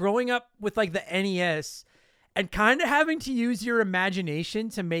growing up with like the NES and kind of having to use your imagination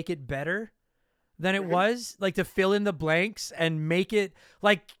to make it better than it was, like to fill in the blanks and make it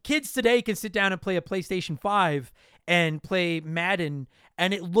like kids today can sit down and play a PlayStation 5 and play Madden,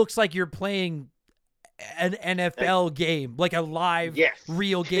 and it looks like you're playing an NFL game, like a live,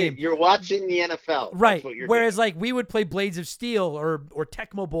 real game. You're watching the NFL. Right. That's what you're Whereas doing. like we would play Blades of Steel or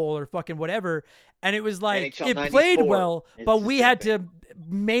Tecmo Bowl or fucking whatever, and it was like NHL it 94. played well, It's but the we same had thing. to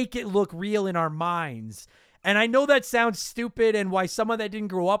make it look real in our minds. And I know that sounds stupid, and why someone that didn't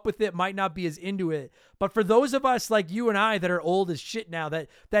grow up with it might not be as into it. But for those of us like you and I that are old as shit now that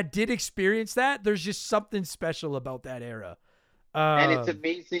did experience that, there's just something special about that era. And it's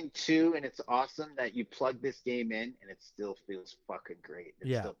amazing too, and it's awesome that you plug this game in and it still feels fucking great.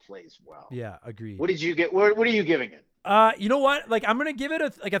 It still plays well. Yeah, agreed. What did you get? What are you giving it? You know what? Like, I'm gonna give it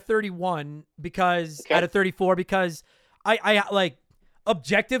a 31 because out of 34 because I like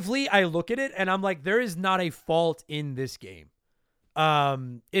objectively I look at it and I'm like, there is not a fault in this game.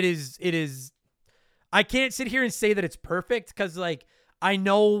 It is. I can't sit here and say that it's perfect because like I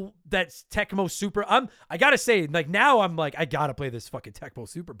know that's Tecmo Super. I gotta say, like now I'm like I gotta play this fucking Tecmo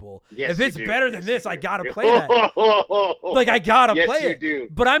Super Bowl. Yes, if it's you do. better than Yes, this, you I do. gotta play that. Like I gotta Yes, play you it. do.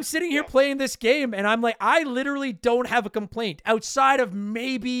 But I'm sitting here playing this game and I'm like, I literally don't have a complaint outside of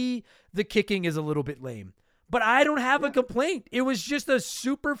maybe the kicking is a little bit lame. But I don't have a complaint. It was just a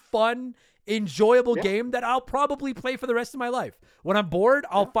super fun, enjoyable game that I'll probably play for the rest of my life. When I'm bored,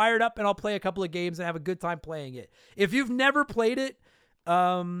 I'll fire it up and I'll play a couple of games and have a good time playing it. If you've never played it,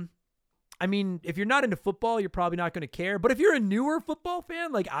 I mean, if you're not into football, you're probably not going to care. But if you're a newer football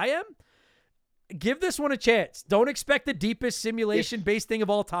fan like I am, give this one a chance. Don't expect the deepest simulation-based thing of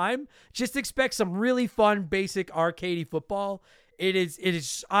all time. Just expect some really fun, basic arcadey football. It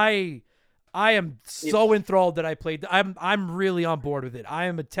is. I am so enthralled that I played. I'm really on board with it. I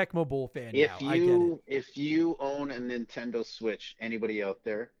am a Tecmo Bowl fan now. I get it. If you own a Nintendo Switch, anybody out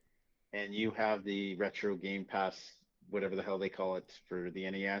there, and you have the Retro Game Pass, whatever the hell they call it for the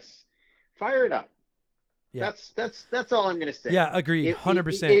NES, fire it up. Yeah. That's all I'm gonna say. Yeah, agreed.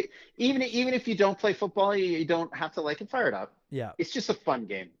 100%. Even if you don't play football, you don't have to like it. Fire it up. Yeah. It's just a fun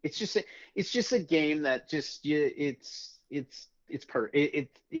game. It's just a game that just it's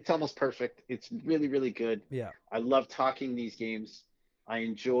almost perfect. It's really, really good. Yeah. I love talking these games. I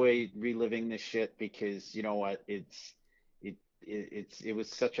enjoy reliving this shit because you know what? It was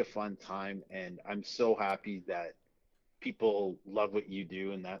such a fun time, and I'm so happy that people love what you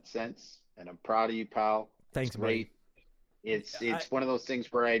do in that sense. And I'm proud of you, pal. Thanks, it's great. buddy. It's one of those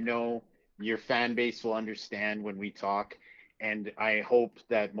things where I know your fan base will understand when we talk. And I hope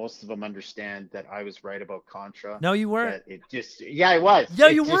that most of them understand that I was right about Contra. No, you weren't. I was. Yeah,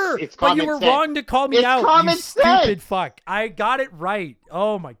 you were. It's but you were wrong to call me out. Common you sense. Stupid fuck. I got it right.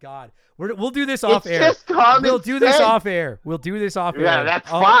 Oh my god. We'll do this off air. Just common We'll do this sense. off air. We'll do this off air. Yeah, that's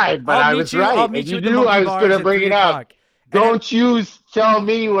fine. But I was right. I'll meet you You at the knew I Monkey was Bars going to at bring 3 it up. o'clock. Don't you tell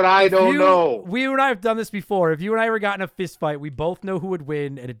me what I don't know. We and I have done this before. If you and I were got in a fist fight, we both know who would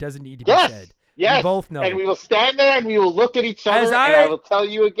win, and it doesn't need to be said. Yes. We both know. And we will stand there and we will look at each other, and I will tell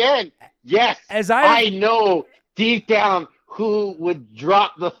you again. Yes. I know deep down who would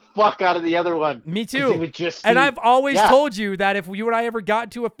drop the fuck out of the other one. Me too. It would just and I've always told you that if you and I ever got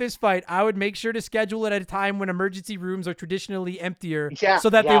into a fist fight, I would make sure to schedule it at a time when emergency rooms are traditionally emptier, so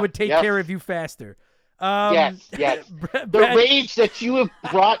that they would take care of you faster. Yes. The rage that you have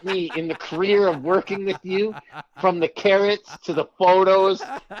brought me in the career of working with you, from the carrots to the photos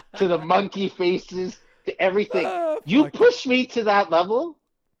to the monkey faces to everything. You push me to that level,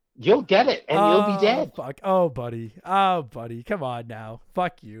 you'll get it, and you'll be dead. Fuck. Oh, buddy. Come on now.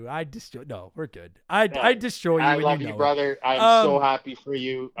 Fuck you. No, we're good. I destroy you. I when love you you, know brother. I'm so happy for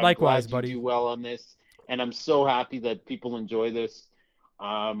you. I'm likewise, glad buddy. You do well on this, and I'm so happy that people enjoy this.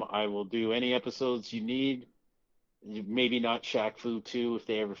 I will do any episodes you need. Maybe not Shaq Fu 2 if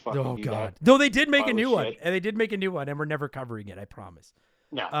they ever fucking do that. No, they did make a new one. And they did make a new one, and we're never covering it, I promise.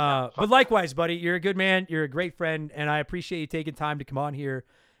 No. But likewise, buddy, you're a good man. You're a great friend, and I appreciate you taking time to come on here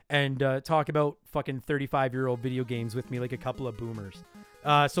and talk about fucking 35-year-old video games with me like a couple of boomers.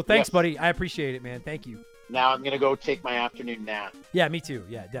 So thanks, Yes. buddy. I appreciate it, man. Thank you. Now I'm gonna go take my afternoon nap. Yeah, me too.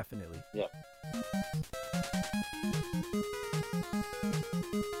 Yeah, definitely. Yeah.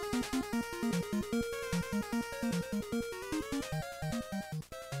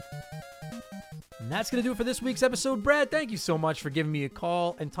 And that's going to do it for this week's episode. Brad, thank you so much for giving me a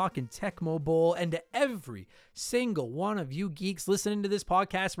call and talking Tecmo Bowl, and to every single one of you geeks listening to this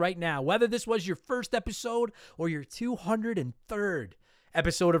podcast right now, whether this was your first episode or your 203rd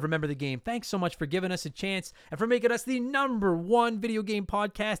episode of Remember the Game. Thanks so much for giving us a chance and for making us the #1 video game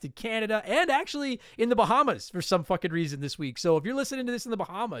podcast in Canada and actually in the Bahamas for some fucking reason this week. So if you're listening to this in the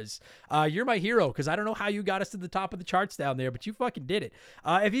Bahamas, you're my hero, because I don't know how you got us to the top of the charts down there, but you fucking did it.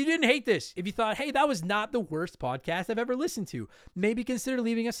 If you didn't hate this, if you thought, hey, that was not the worst podcast I've ever listened to, maybe consider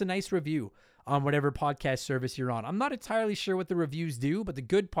leaving us a nice review on whatever podcast service you're on. I'm not entirely sure what the reviews do, but the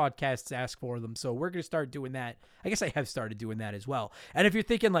good podcasts ask for them, so we're going to start doing that. I guess I have started doing that as well. And if you're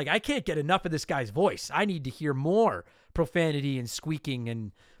thinking, like, I can't get enough of this guy's voice, I need to hear more profanity and squeaking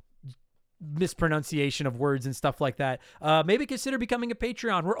and mispronunciation of words and stuff like that, maybe consider becoming a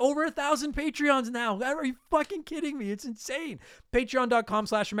Patreon. We're over 1,000 Patreons now. Are you fucking kidding me? It's insane.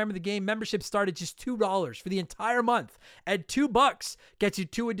 Patreon.com/rememberthegame. Membership start at just $2 for the entire month, and $2 gets you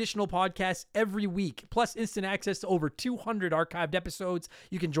 2 additional podcasts every week, plus instant access to over 200 archived episodes.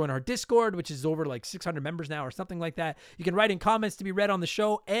 You can join our Discord, which is over like 600 members now or something like that. You can write in comments to be read on the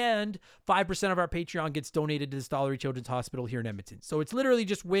show, and 5% of our Patreon gets donated to the Stollery Children's Hospital here in Edmonton. So it's literally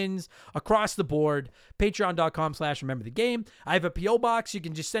just wins across the board. Patreon.com/rememberthegame. I have a P.O. box. You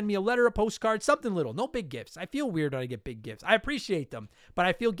can just send me a letter, a postcard, something little. No big gifts. I feel weird when I get big gifts. I appreciate them, but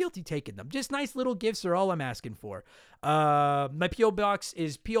I feel guilty taking them. Just nice little gifts are all I'm asking for. My P.O. box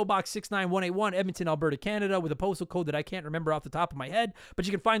is P.O. Box 69181, Edmonton, Alberta, Canada, with a postal code that I can't remember off the top of my head, but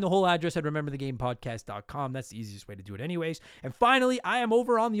you can find the whole address at rememberthegamepodcast.com. That's the easiest way to do it anyways. And finally, I am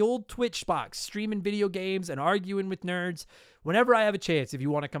over on the old Twitch box, streaming video games and arguing with nerds whenever I have a chance. If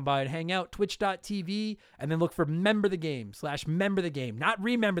you want to come by and hang out, twitch.tv, and then look for Member the Game /Member the Game, not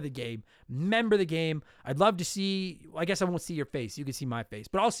Remember the Game, Member the Game. I'd love to see, I guess I won't see your face. You can see my face,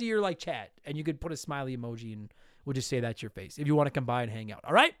 but I'll see your like chat, and you could put a smiley emoji and we'll just say that's your face if you want to come by and hang out.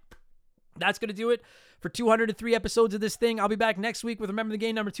 All right? That's going to do it for 203 episodes of this thing. I'll be back next week with Remember the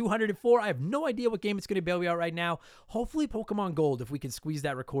Game number 204. I have no idea what game it's going to be out right now. Hopefully Pokemon Gold, if we can squeeze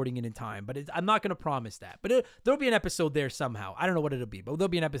that recording in time. But I'm not going to promise that. But there'll be an episode there somehow. I don't know what it'll be, but there'll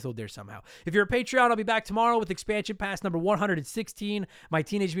be an episode there somehow. If you're a Patreon, I'll be back tomorrow with Expansion Pass number 116, my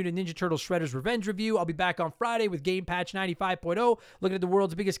Teenage Mutant Ninja Turtles Shredder's Revenge review. I'll be back on Friday with Game Patch 95.0, looking at the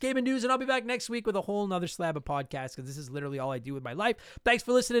world's biggest gaming news. And I'll be back next week with a whole nother slab of podcasts, because this is literally all I do with my life. Thanks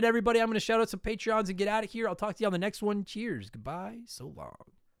for listening, everybody. I'm going to shout out some Patreons and get out of here. I'll talk to you on the next one. Cheers. Goodbye. So long.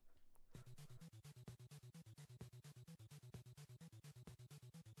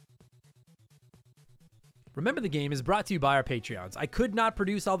 Remember the Game is brought to you by our Patreons. I could not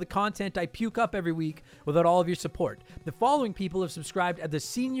produce all the content I puke up every week without all of your support. The following people have subscribed at the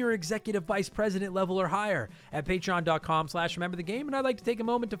senior executive vice president level or higher at patreon.com/rememberthegame, and I'd like to take a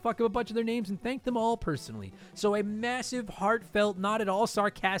moment to fuck up a bunch of their names and thank them all personally. So a massive, heartfelt, not at all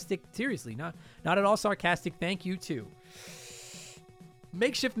sarcastic, seriously, not at all sarcastic thank you to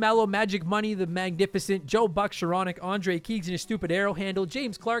Makeshift Mallow, Magic Money, The Magnificent, Joe Buck, Sharonic, Andre Keegs and his stupid arrow handle,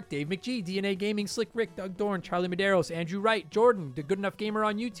 James Clark, Dave McGee, DNA Gaming, Slick Rick, Doug Dorn, Charlie Medeiros, Andrew Wright, Jordan, The Good Enough Gamer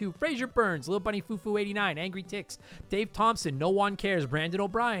on YouTube, Fraser Burns, Lil Bunny Fufu 89, Angry Ticks, Dave Thompson, No One Cares, Brandon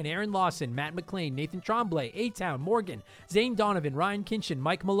O'Brien, Aaron Lawson, Matt McLean, Nathan Tremblay, A-Town, Morgan, Zane Donovan, Ryan Kinchin,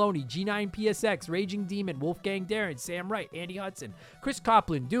 Mike Maloney, G9PSX, Raging Demon, Wolfgang Darren, Sam Wright, Andy Hudson, Chris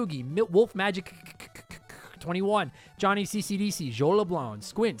Copland, Doogie, Wolf Magic 21, Johnny CCDC, Joe LeBlanc,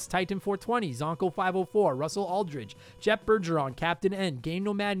 Squints, Titan 420, Zonko 504, Russell Aldridge, Jeff Bergeron, Captain N, Game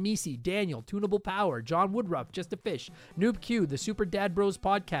Nomad Misi, Daniel, Tunable Power, John Woodruff, Just a Fish, Noob Q, The Super Dad Bros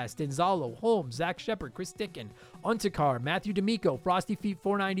Podcast, Denzalo, Holmes, Zach Shepard, Chris Dickin, Untakar, Matthew D'Amico, Frosty Feet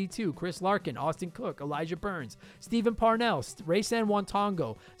 492, Chris Larkin, Austin Cook, Elijah Burns, Stephen Parnell, Ray San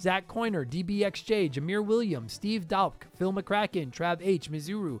Wantongo, Zach Coiner, DBXJ, Jameer Williams, Steve Dalk, Phil McCracken, Trav H,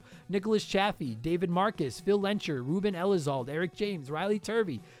 Mizuru, Nicholas Chaffee, David Marcus, Phil Lencher, Ruben Elizald, Eric James, Riley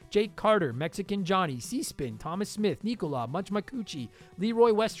Turvey, Jake Carter, Mexican Johnny, C-Spin, Thomas Smith, Nicola, Munch Makuchi,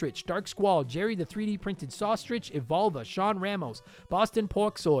 Leroy Westrich, Dark Squall, Jerry the 3D Printed Saustrich, Evolva, Sean Ramos, Boston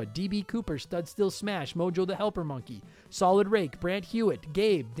Pork Sword, DB Cooper, Stud Still Smash, Mojo the Helper Monkey, Solid Rake, Brant Hewitt,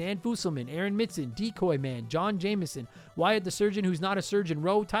 Gabe, Dan Fusselman, Aaron Mitson, Decoy Man, John Jameson, Wyatt the Surgeon Who's Not a Surgeon,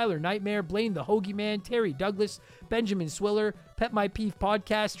 Rowe, Tyler Nightmare, Blaine the Hoagie Man, Terry Douglas, Benjamin Swiller, Pet My Peeve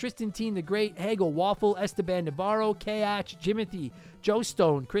Podcast, Tristan Teen the Great, Hagel Waffle, Esteban Navarro, K-Atch, Jimothy, Joe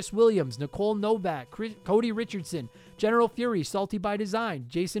Stone, Chris Williams, Nicole Novak, Cody Richardson, General Fury, Salty by Design,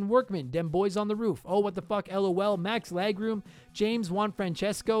 Jason Workman, Dem Boys on the Roof, Oh What the Fuck LOL, Max Lagroom, James Juan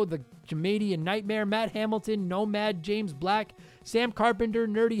Francesco, The Jamadian Nightmare, Matt Hamilton, Nomad, James Black, Sam Carpenter,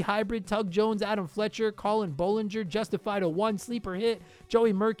 Nerdy Hybrid, Tug Jones, Adam Fletcher, Colin Bollinger, Justified 01, Sleeper Hit,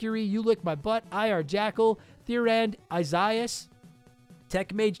 Joey Mercury, You Lick My Butt, IR Jackal, Theorand, Isaias,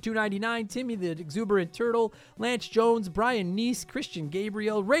 Tech Mage 299, Timmy the Exuberant Turtle, Lance Jones, Brian Neese, Christian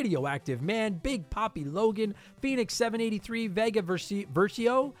Gabriel, Radioactive Man, Big Poppy Logan, Phoenix 783, Vega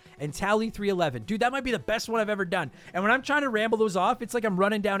Versio, and Tally 311. Dude, that might be the best one I've ever done. And when I'm trying to ramble those off, it's like I'm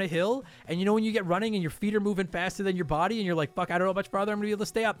running down a hill, and you know when you get running and your feet are moving faster than your body, and you're like, fuck, I don't know how much farther I'm going to be able to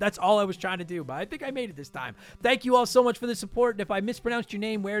stay up. That's all I was trying to do, but I think I made it this time. Thank you all so much for the support, and if I mispronounced your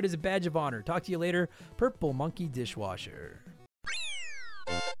name, wear it as a badge of honor. Talk to you later. Purple Monkey Dishwasher.